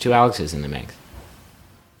confusing. There's two Alexes in the mix.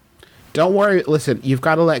 Don't worry. Listen, you've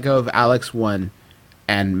got to let go of Alex 1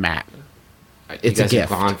 and Matt. It's You a guys gift.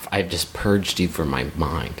 have gone. I've just purged you from my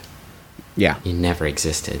mind. Yeah. You never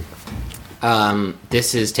existed.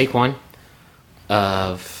 This is take one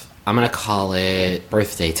of. I'm gonna call it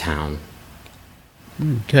Birthday Town.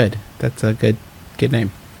 Good. That's a good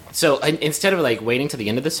name. So instead of like waiting till the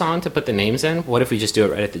end of the song to put the names in, what if we just do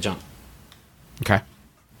it right at the jump? Okay.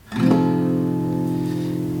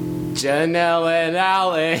 Janelle and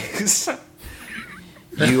Alex,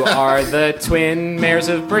 you are the twin mayors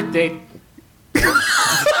of birthday.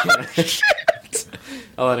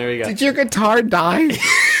 Oh, there we go. Did your guitar die?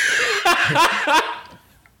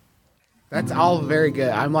 That's all very good.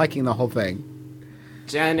 I'm liking the whole thing.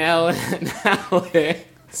 Janelle and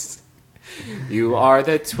Alex, you are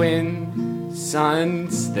the twin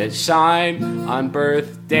suns that shine on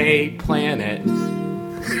Birthday Planet,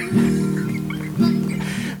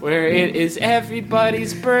 where it is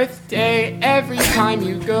everybody's birthday every time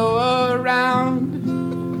you go around.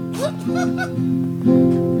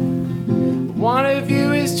 One of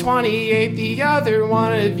you is 28, the other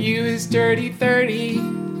one of you is dirty 30.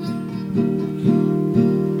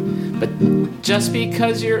 But just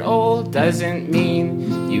because you're old doesn't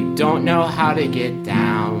mean you don't know how to get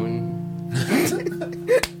down.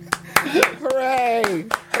 Hooray!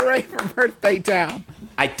 Hooray for Birthday Town.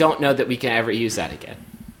 I don't know that we can ever use that again.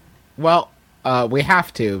 Well, we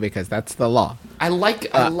have to because that's the law. I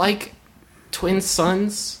like twin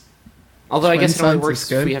sons. Although I Twin guess it only sons works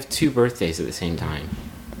is if good. we have two birthdays at the same time.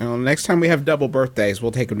 Well, next time we have double birthdays,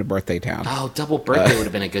 we'll take them to Birthday Town. Oh, Double Birthday would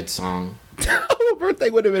have been a good song. Double birthday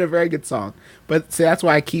would have been a very good song. But see, that's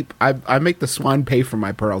why I make the swan pay for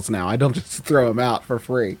my pearls now. I don't just throw them out for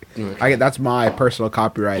free. That's my personal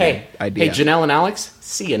copyright Hey, idea. hey, Janelle and Alex,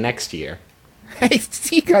 see you next year. Hey,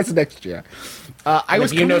 see you guys next year.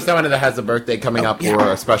 If you know someone that has a birthday coming up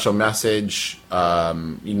or a special message, you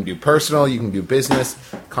can do personal, you can do business.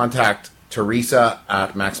 Contact Teresa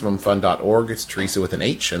at MaximumFun.org. It's Teresa with an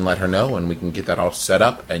H, and let her know, and we can get that all set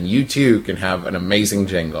up. And you too can have an amazing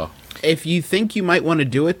jingle. If you think you might want to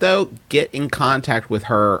do it, though, get in contact with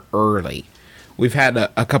her early. We've had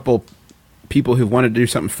a couple people who've wanted to do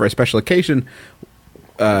something for a special occasion,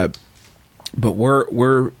 but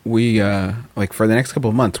we like for the next couple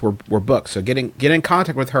of months we're booked. So get in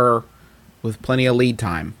contact with her with plenty of lead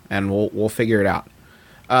time, and we'll figure it out.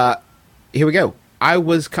 Here we go. I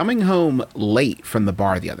was coming home late from the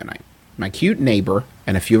bar the other night. My cute neighbor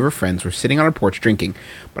and a few of her friends were sitting on her porch drinking,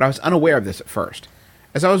 but I was unaware of this at first.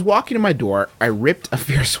 As I was walking to my door, I ripped a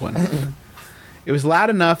fierce one. It was loud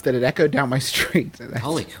enough that it echoed down my street.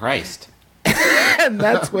 Holy Christ. And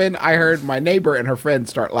that's when I heard my neighbor and her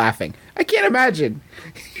friends start laughing. I can't imagine.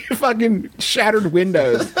 Fucking shattered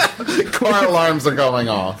windows. Car alarms are going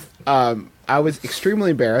off. I was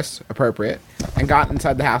extremely embarrassed, appropriate, and got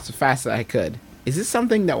inside the house as fast as I could. Is this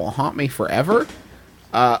something that will haunt me forever?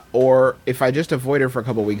 Or if I just avoid her for a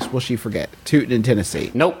couple weeks, will she forget? Tootin' in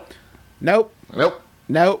Tennessee. Nope. Nope.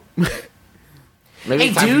 Maybe Hey,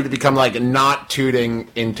 it's time for you dude. to become like not tooting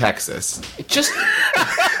in Texas. Just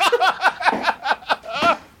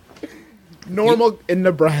Normal in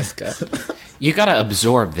Nebraska. you gotta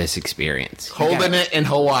absorb this experience. Holding it in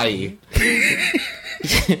Hawaii.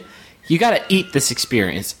 You gotta eat this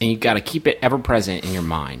experience, and you gotta keep it ever present in your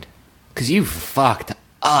mind. Because you fucked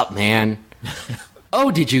up, man.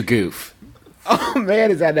 Oh, did you goof? Oh,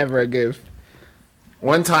 man, is that ever a goof?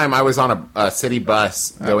 One time I was on a city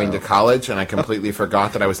bus going to college, and I completely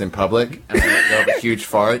forgot that I was in public, and I let go of a huge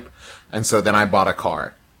fart, and so then I bought a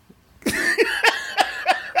car.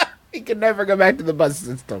 He could never go back to the bus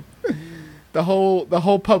system. The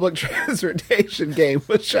whole public transportation game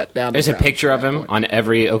was shut down. There's a picture of him on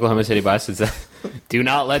every Oklahoma City bus. It says, "Do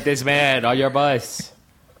not let this man on your bus."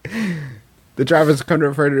 The drivers come to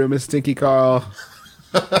refer to him as Stinky Carl.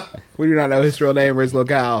 We do not know his real name or his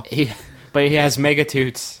locale. But he has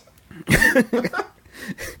Megatoots.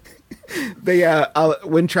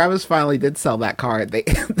 When Travis finally did sell that car, the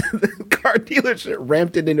car dealership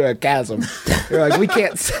ramped it into a chasm. They're like, "We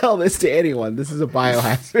can't sell this to anyone. This is a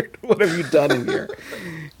biohazard. What have you done in here?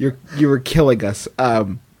 You were killing us."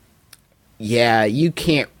 Yeah, you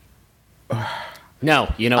can't.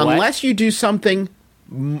 No, you know what? Unless you do something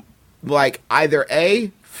like either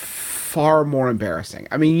A, far more embarrassing.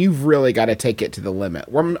 I mean, you've really got to take it to the limit.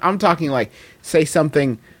 I'm talking like, say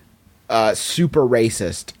something super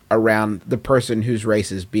racist around the person whose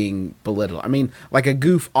race is being belittled. I mean, like a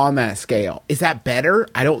goof on that scale. Is that better?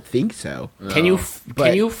 I don't think so. Can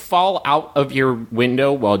you fall out of your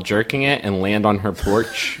window while jerking it and land on her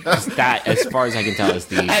porch? That, as far as I can tell, is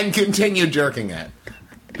the And continue jerking it.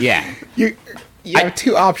 yeah. You have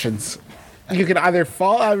two options. You can either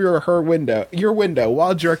fall out of your window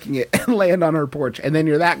while jerking it and land on her porch, and then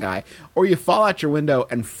you're that guy, or you fall out your window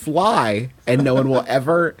and fly, and no one will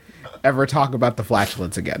ever talk about the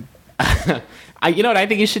flatulence again. You know what I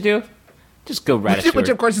think you should do? Just go right up to Which,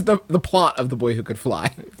 her. of course, is the plot of The Boy Who Could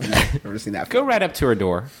Fly. If you've never seen that. Go right up to her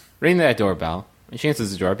door, ring that doorbell, and she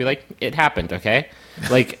answers the door. Be like, "It happened, okay?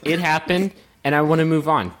 Like, it happened, and I want to move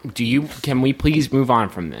on. Can we please move on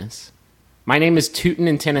from this? My name is Tootin'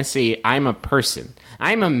 in Tennessee. I'm a person.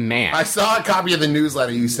 I'm a man." I saw a copy of the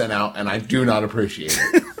newsletter you sent out, and I do not appreciate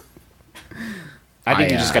it. I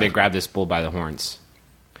think you just got to grab this bull by the horns,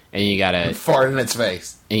 and you got to Fart in its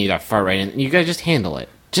face. and you got to fart right in. You got to just handle it.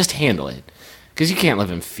 Just handle it, because you can't live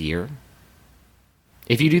in fear.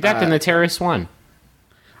 If you do that, then the terrorists won.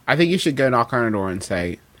 I think you should go knock on her door and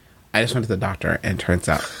say, "I just went to the doctor, and it turns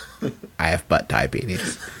out I have butt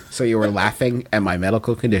diabetes. So you were laughing at my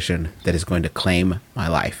medical condition that is going to claim my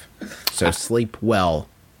life. So sleep well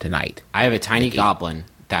tonight." I have a tiny goblin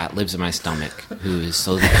that lives in my stomach who is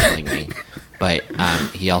slowly killing me, but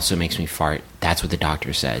he also makes me fart. That's what the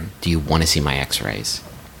doctor said. Do you want to see my x-rays?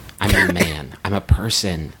 I'm a man. I'm a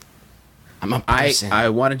person. I'm a person. I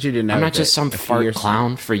wanted you to know I'm not that just some a few fart years-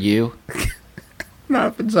 clown for you. No,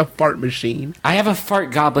 if it's a fart machine. I have a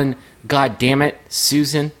fart goblin, god damn it,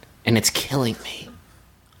 Susan, and it's killing me.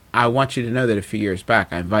 I want you to know that a few years back,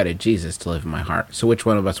 I invited Jesus to live in my heart. So which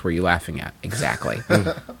one of us were you laughing at? Exactly.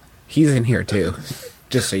 He's in here too,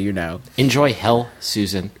 just so you know. Enjoy hell,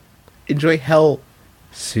 Susan. Enjoy hell,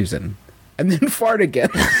 Susan. And then fart again.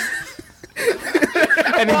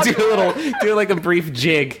 And then do like a brief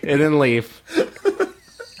jig, and then leave.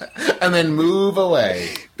 And then move away.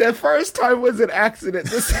 The first time was an accident.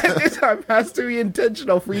 The second time has to be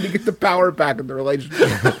intentional for you to get the power back in the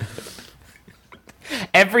relationship.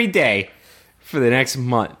 Every day, for the next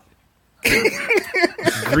month.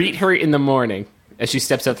 Greet her in the morning as she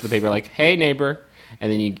steps up to the paper, like, "Hey, neighbor,"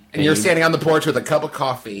 and then you're standing on the porch with a cup of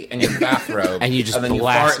coffee and your bathrobe, and you just and then you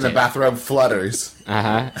blast fart and the it. bathrobe flutters.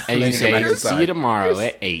 and then you you go back say, inside. "See you tomorrow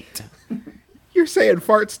at 8." You're saying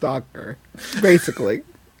Fart Stalker, basically.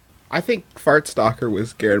 I think Fart Stalker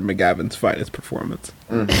was Garrett McGavin's finest performance.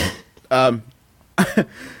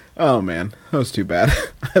 Oh, man. That was too bad.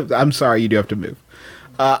 I'm sorry, you do have to move.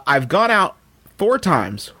 I've gone out 4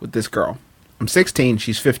 times with this girl. I'm 16,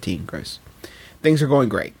 she's 15, Grace. Things are going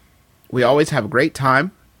great. We always have a great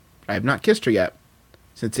time. I have not kissed her yet.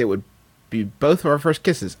 Since it would be both of our first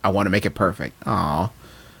kisses, I want to make it perfect. Aww.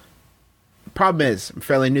 Problem is, I'm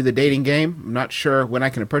fairly new to the dating game. I'm not sure when I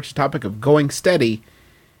can approach the topic of going steady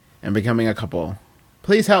and becoming a couple.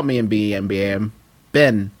 Please help me, MBMBaM.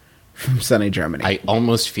 Ben from sunny Germany. I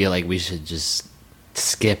almost feel like we should just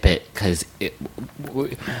skip it because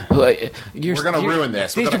We're gonna ruin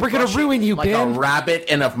this. We're gonna crush ruin it you, like Ben. a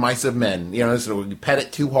rabbit in a mice of men. You know, so you pet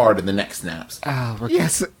it too hard and the neck snaps.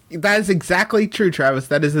 Yes, that is exactly true, Travis.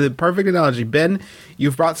 That is the perfect analogy. Ben,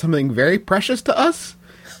 you've brought something very precious to us,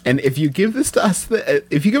 and if you give this to us,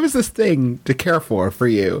 if you give us this thing to care for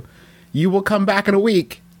you, you will come back in a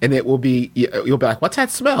week, and it will be, you'll be like, "What's that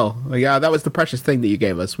smell?" Like, yeah, that was the precious thing that you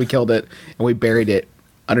gave us. We killed it, and we buried it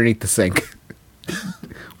underneath the sink.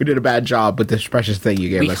 We did a bad job with this precious thing you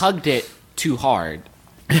gave we us. hugged it too hard,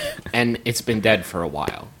 and it's been dead for a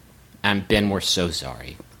while. And Ben, we're so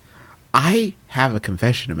sorry. I have a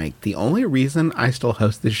confession to make. The only reason I still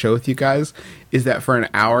host this show with you guys is that for an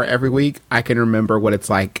hour every week, I can remember what it's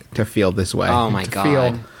like to feel this way. Oh my To God.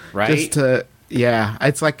 feel, Right? Just to, yeah,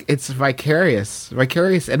 it's like, it's vicarious.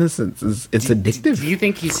 Vicarious innocence is, it's addictive. Do you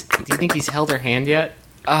think he's held her hand yet?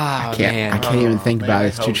 Oh, I man. can't even think man, about I it.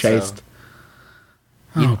 It's too hope so. chaste.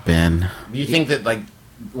 Oh, Ben. Do you think that, like,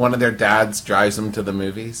 one of their dads drives them to the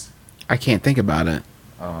movies? I can't think about it.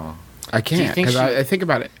 Oh. I can't, think because she- I think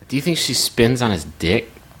about it. Do you think she spins on his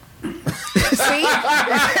dick? See?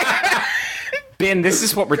 Ben, this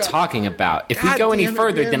is what we're talking about. If we God go any damn it,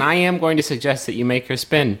 further, Ben. then I am going to suggest that you make her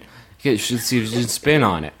spin. You should spin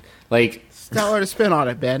on it. Like, Tell her to spin on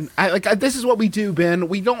it, Ben. This is what we do, Ben.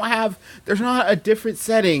 We don't have, there's not a different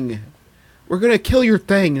setting. We're going to kill your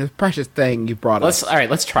thing, the precious thing you brought us. all right,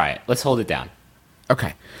 let's try it. Let's hold it down.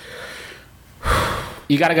 Okay.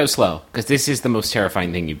 You got to go slow because this is the most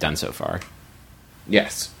terrifying thing you've done so far.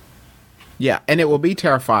 Yes. Yeah, and it will be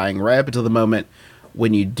terrifying right up until the moment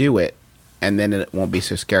when you do it, and then it won't be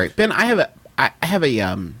so scary. Ben, I have a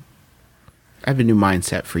new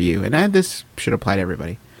mindset for you, and this should apply to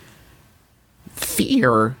everybody.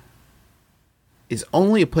 Fear is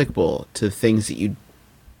only applicable to things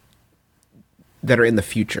that are in the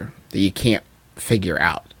future that you can't figure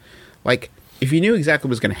out. Like, if you knew exactly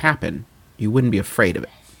what was going to happen, you wouldn't be afraid of it.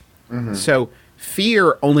 Mm-hmm. So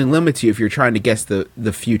fear only limits you if you're trying to guess the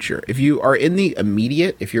future. If you are in the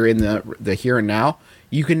immediate, if you're in the here and now,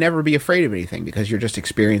 you can never be afraid of anything because you're just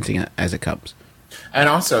experiencing it as it comes. And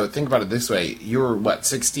also, think about it this way. You're,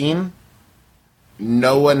 16?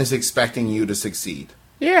 No one is expecting you to succeed.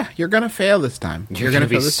 Yeah, you're going to fail this time. You're going to gonna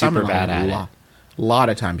be fail this super time. bad at it. A lot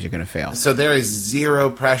of times you're going to fail. So there is zero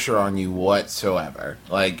pressure on you whatsoever.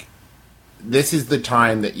 Like, this is the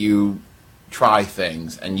time that you try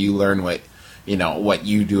things and you learn what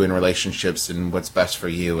you do in relationships and what's best for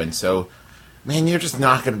you. And so, man, you're just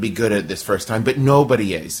not going to be good at it this first time. But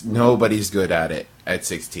nobody is. Nobody's good at it at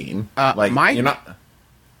 16. You're not.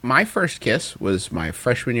 My first kiss was my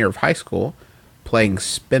freshman year of high school, playing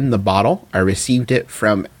Spin the Bottle. I received it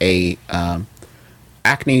from a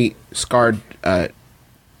acne-scarred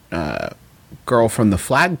girl from the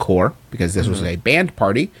Flag Corps, because this was a band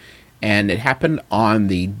party, and it happened on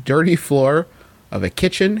the dirty floor of a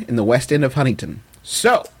kitchen in the West End of Huntington.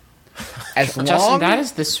 So, as Justin, long that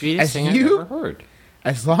is the sweetest as thing I've you- ever heard.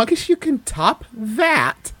 as long as you can top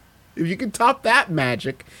that, if you can top that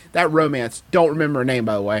magic, that romance, don't remember her name,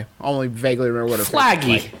 by the way. I only vaguely remember what her face was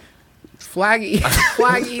like.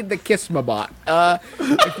 Flaggy the Kismabot.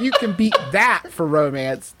 If you can beat that for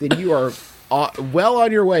romance, then you are well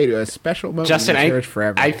on your way to a special moment Justin, to cherish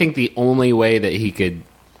forever. I think the only way that he could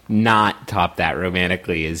not top that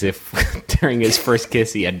romantically is if during his first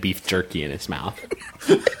kiss he had beef jerky in his mouth.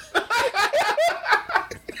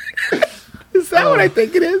 Is that what I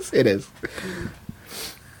think it is? It is.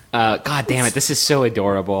 God damn it, this is so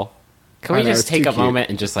adorable. Can we I know, just it's take too a cute. moment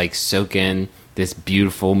and just like soak in this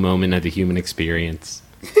beautiful moment of the human experience?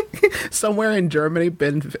 Somewhere in Germany,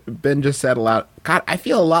 Ben just said aloud, God, I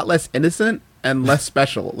feel a lot less innocent and less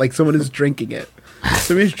special. Like someone is drinking it.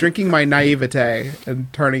 Somebody's drinking my naivete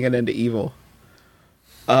and turning it into evil.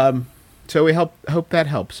 So we hope that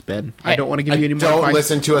helps, Ben. I don't want to give you any more Don't advice.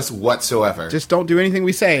 listen to us whatsoever. Just don't do anything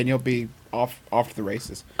we say, and you'll be off to the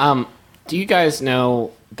races. Do you guys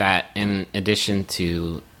know that in addition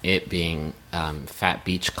to it being Phat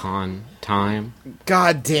Beach Con time,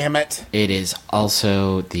 God damn it! it is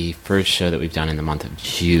also the first show that we've done in the month of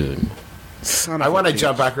June. Son of I want to a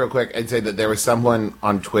jump back real quick and say that there was someone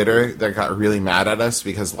on Twitter that got really mad at us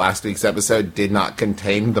because last week's episode did not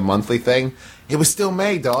contain the monthly thing. It was still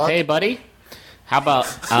May, dog. Hey, buddy. How about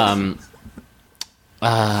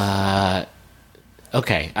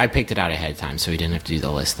okay, I picked it out ahead of time, so we didn't have to do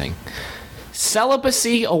the list thing.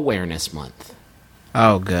 Celibacy Awareness Month.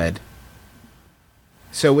 Oh, good.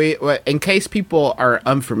 So in case people are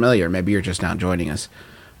unfamiliar, maybe you're just now joining us.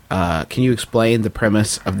 Can you explain the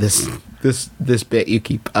premise of this bit you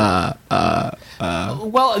keep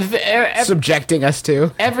subjecting us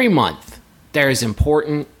to? Every month, there's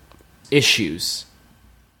important issues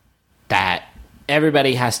that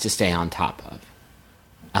everybody has to stay on top of.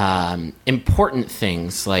 Important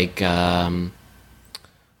things like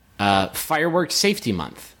Fireworks Safety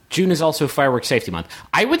Month. June is also Fireworks Safety Month.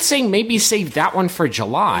 I would say maybe save that one for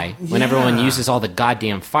July when everyone uses all the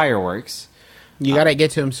goddamn fireworks. You got to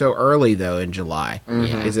get to them so early, though, in July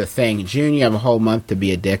is a thing. June, you have a whole month to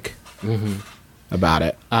be a dick about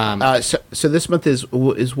it. So this month is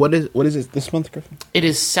what is it this month, Griffin? It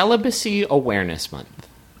is Celibacy Awareness Month.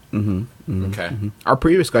 Okay. Our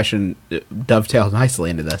previous question dovetailed nicely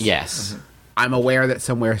into this. Yes. I'm aware that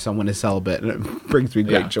somewhere someone is celibate, and it brings me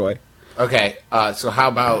great joy. Okay, so how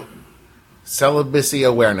about Celibacy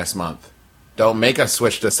Awareness Month? Don't make us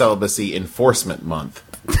switch to Celibacy Enforcement Month.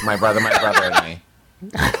 My brother, and me.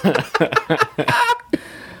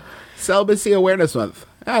 Celibacy Awareness Month.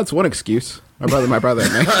 That's one excuse. My brother,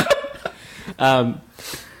 and me.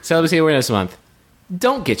 Celibacy Awareness Month.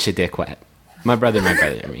 Don't get your dick wet. My brother,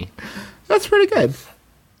 and me. That's pretty good.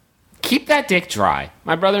 Keep that dick dry.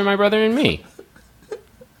 My brother, and me.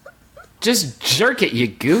 Just jerk it, you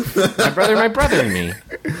goof. My brother, and me.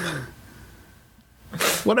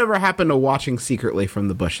 Whatever happened to watching secretly from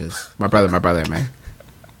the bushes? My brother, and me.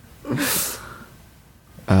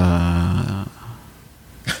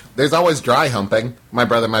 There's always dry humping. My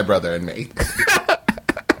brother, and me.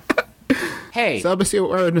 Hey. Celibacy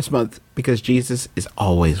Awareness Month because Jesus is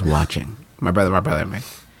always watching. My brother, and me.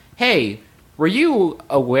 Hey, were you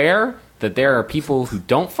aware that there are people who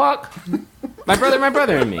don't fuck? My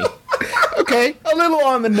brother, and me. Okay, a little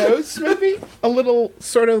on the nose, maybe. A little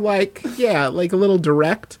sort of like a little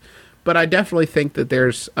direct. But I definitely think that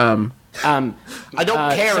there's... I don't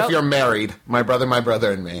care if you're married. My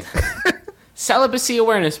brother, and me. Celibacy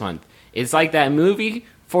Awareness Month. It's like that movie,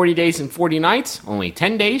 40 Days and 40 Nights, only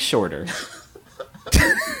 10 days shorter.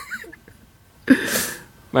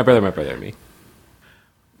 My brother, and me.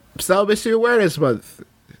 Celibacy Awareness Month.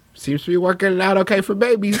 Seems to be working out okay for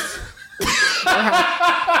babies.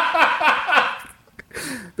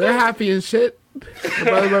 They're happy and shit.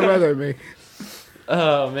 My brother, and me.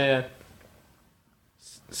 Oh, man.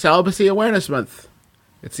 Celibacy Awareness Month.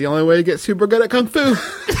 It's the only way to get super good at Kung Fu.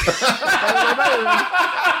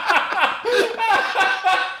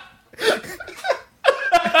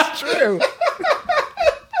 It's true.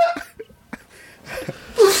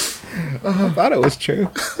 I thought it was true.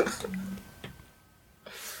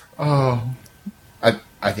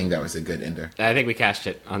 I think that was a good ender. I think we cashed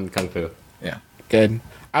it on Kung Fu. Yeah. Good.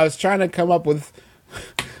 I was trying to come up with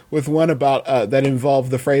one about that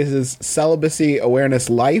involved the phrases celibacy, awareness,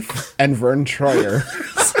 life, and Verne Troyer.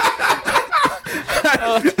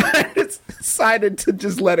 I decided to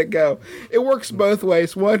just let it go. It works both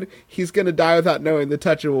ways. One, he's going to die without knowing the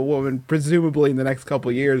touch of a woman, presumably in the next couple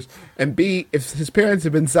of years. And B, if his parents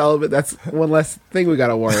have been celibate, that's one less thing we got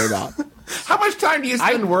to worry about. How much time do you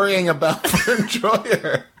spend worrying about Verne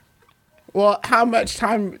Troyer? Well, how much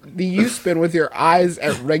time do you spend with your eyes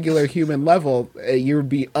at regular human level? You would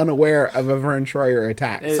be unaware of a Verne Troyer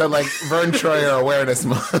attack. So, like, Verne Troyer Awareness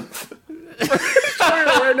Month.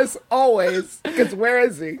 Troyer awareness always. Because where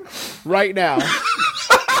is he? Right now.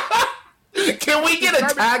 Can we get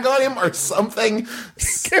a tag on him or something?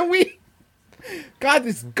 Can we? God,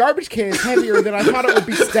 this garbage can is heavier than I thought it would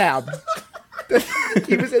be stabbed.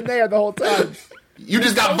 He was in there the whole time. You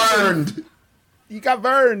just got burned. You got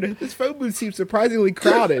burned. This phone booth seems surprisingly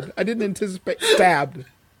crowded. I didn't anticipate stabbed.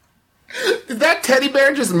 Did that teddy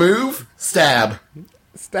bear just move? Stab.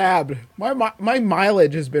 Stabbed. My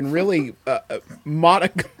mileage has been really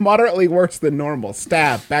moderately worse than normal.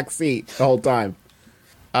 Stabbed. Back seat the whole time.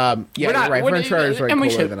 Yeah, you're right. Verne Troyer is very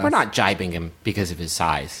cooler than us. We're not jibing him because of his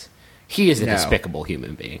size. He is a despicable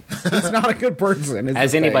human being. He's not a good person.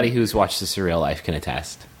 As anybody who's watched The Surreal Life can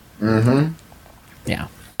attest. Yeah.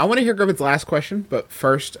 I want to hear Griffin's last question, but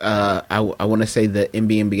first, I want to say that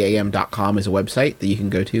MBMBAM.com is a website that you can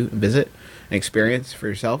go to and visit and experience for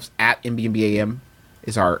yourselves. At MBMBAM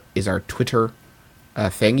is our Twitter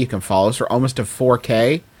thing. You can follow us. We're almost to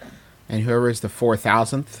 4K, and whoever is the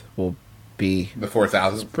 4,000th will be The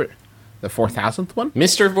 4,000. the 4,000th one.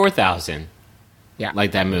 Mr. 4000. Yeah,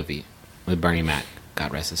 Like that movie with Bernie Mac.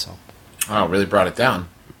 God rest his soul. Oh, really brought it down.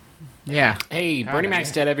 yeah. Hey, Bernie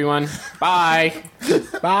Mac's dead, everyone. Bye.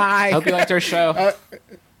 Bye. Hope you liked our show.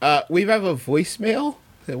 We have a voicemail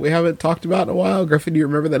that we haven't talked about in a while. Griffin, do you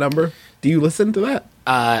remember the number? Do you listen to that?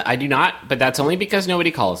 I do not, but that's only because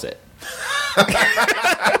nobody calls it.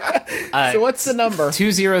 So what's the number?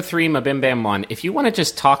 203 MBMBaM 1. If you want to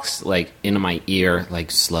just talk like into my ear,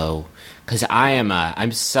 like slow, because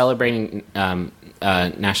I'm celebrating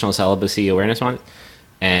National Celibacy Awareness Month,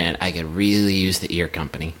 and I could really use the ear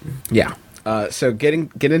company. Yeah. So get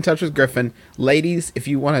in touch with Griffin, ladies. If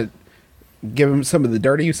you want to give him some of the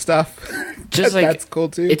dirty stuff, Just like that's cool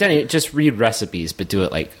too. It doesn't just read recipes, but do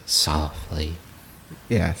it like softly.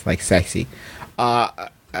 Yeah, it's like sexy.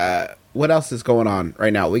 What else is going on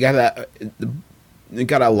right now? We got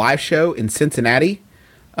a live show in Cincinnati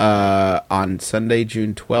on Sunday,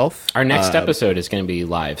 June 12th. Our next episode is going to be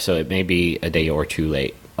live, so it may be a day or two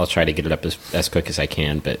late. I'll try to get it up as quick as I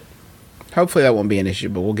can, but Hopefully that won't be an issue,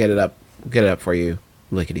 but we'll get it up. We'll get it up for you,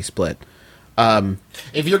 lickety split.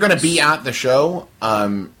 If you're going to be at the show,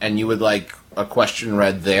 and you would like a question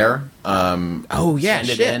read there, send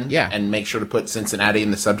it in, and make sure to put Cincinnati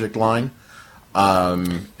in the subject line.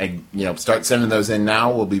 And start sending those in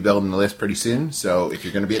now. We'll be building the list pretty soon. So if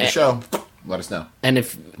you're going to be at the show, let us know. And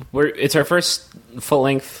if it's our first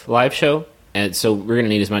full-length live show, and so we're going to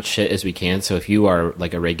need as much shit as we can. So if you are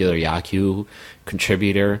like a regular Yaku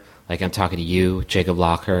contributor, like I'm talking to you, Jacob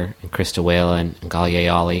Locker, and Krista Whalen, and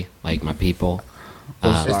Galia Ollie, like my people,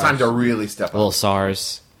 It's time to really step up. Little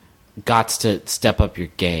SARS, gots to step up your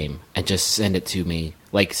game and just send it to me.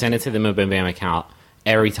 Like send it to the MBMBaM account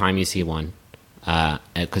every time you see one,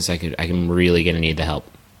 because I'm really going to need the help.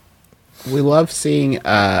 We love seeing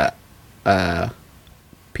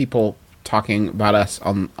people talking about us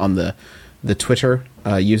on the Twitter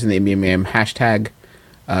using the MBMBaM hashtag.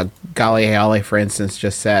 Galia, for instance,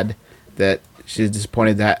 just said that she's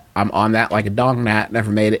disappointed that I'm on that like a dong nat,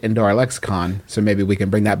 never made it into our lexicon, so maybe we can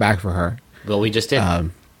bring that back for her. Well, we just did.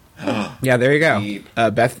 Yeah, there you go. Deep.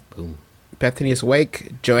 Bethany is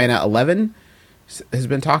awake. Joanna 11 has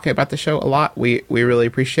been talking about the show a lot. We really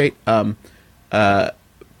appreciate.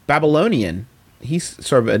 Babylonian, he's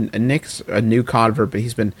sort of a new convert, but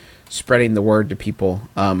he's been spreading the word to people.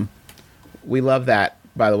 We love that.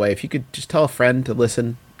 By the way, if you could just tell a friend to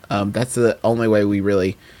listen, that's the only way we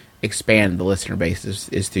really expand the listener base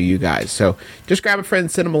is through you guys. So just grab a friend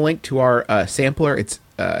and send them a link to our sampler. It's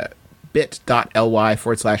bit.ly/it's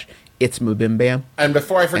MBMBaM. And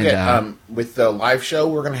before I forget, with the live show,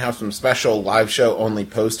 we're going to have some special live show only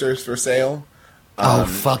posters for sale.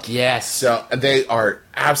 Fuck yes. So they are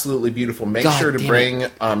absolutely beautiful. Make God sure to damn bring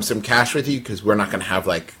some cash with you, because we're not going to have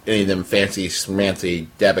like any of them fancy schmancy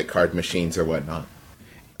debit card machines or whatnot.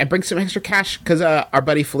 And bring some extra cash, because our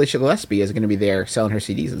buddy Felicia Gillespie is going to be there selling her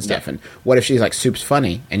CDs and stuff. Yeah. And what if she's like Soup's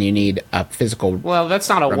Funny and you need a physical Well, that's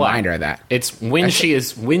not a reminder what. of that? It's when she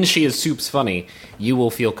is Soup's Funny, you will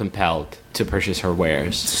feel compelled to purchase her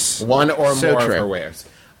wares. One or So more true. of her wares.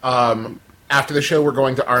 After the show, we're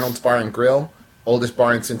going to Arnold's Bar and Grill, oldest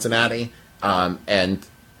bar in Cincinnati, and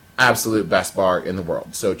absolute best bar in the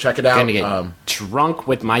world. So check it out. Gonna get drunk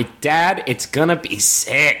with my dad. It's gonna be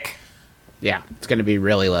sick. Yeah, it's going to be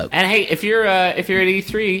really low. And hey, if you're at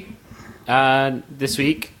E3 this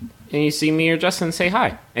week and you see me or Justin, say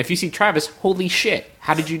hi. If you see Travis, holy shit,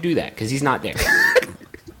 how did you do that? Because he's not there.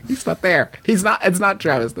 He's not there. He's not. It's not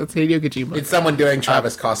Travis. That's Hideo Kojima. It's someone doing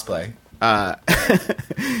Travis cosplay.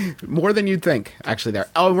 More than you'd think, actually. There.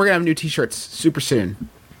 Oh, and we're gonna have new T-shirts super soon.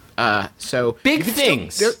 So Big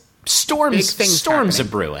things. Storms. Big things Storms happening.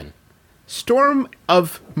 a brewing. Storm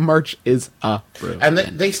of merch is a brew. And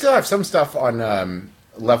they still have some stuff on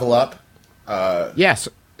Level Up. Yes,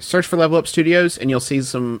 search for Level Up Studios, and you'll see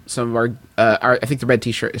some of our. I think the red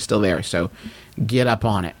T-shirt is still there, so get up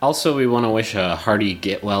on it. Also, we want to wish a hearty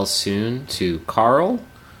get well soon to Carl,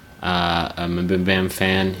 a MBMBaM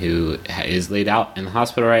fan who is laid out in the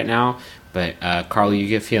hospital right now. But Carl, you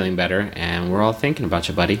get feeling better, and we're all thinking about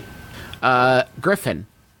you, buddy. Griffin,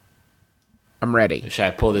 I'm ready. Should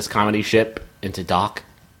I pull this comedy ship into dock?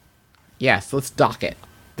 Yes, let's dock it.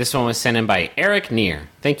 This one was sent in by Eric Neer.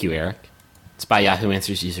 Thank you, Eric. It's by Yahoo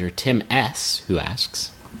Answers user Tim S., who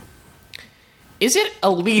asks, is it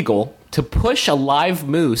illegal to push a live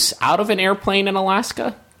moose out of an airplane in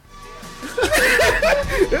Alaska?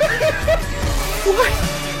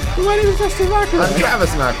 My name is Justin McElroy. I'm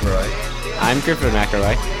Travis McElroy. I'm Griffin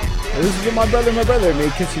McElroy. This is my brother, may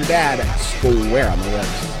kiss your dad. Swear on the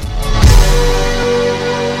lips.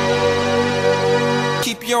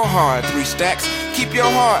 Keep your heart, 3 stacks. Keep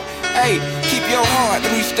your heart. Hey, keep your heart,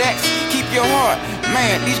 3 stacks. Keep your heart.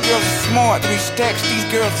 Man, these girls are smart. 3 stacks, these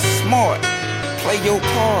girls are smart. Play your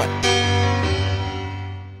part.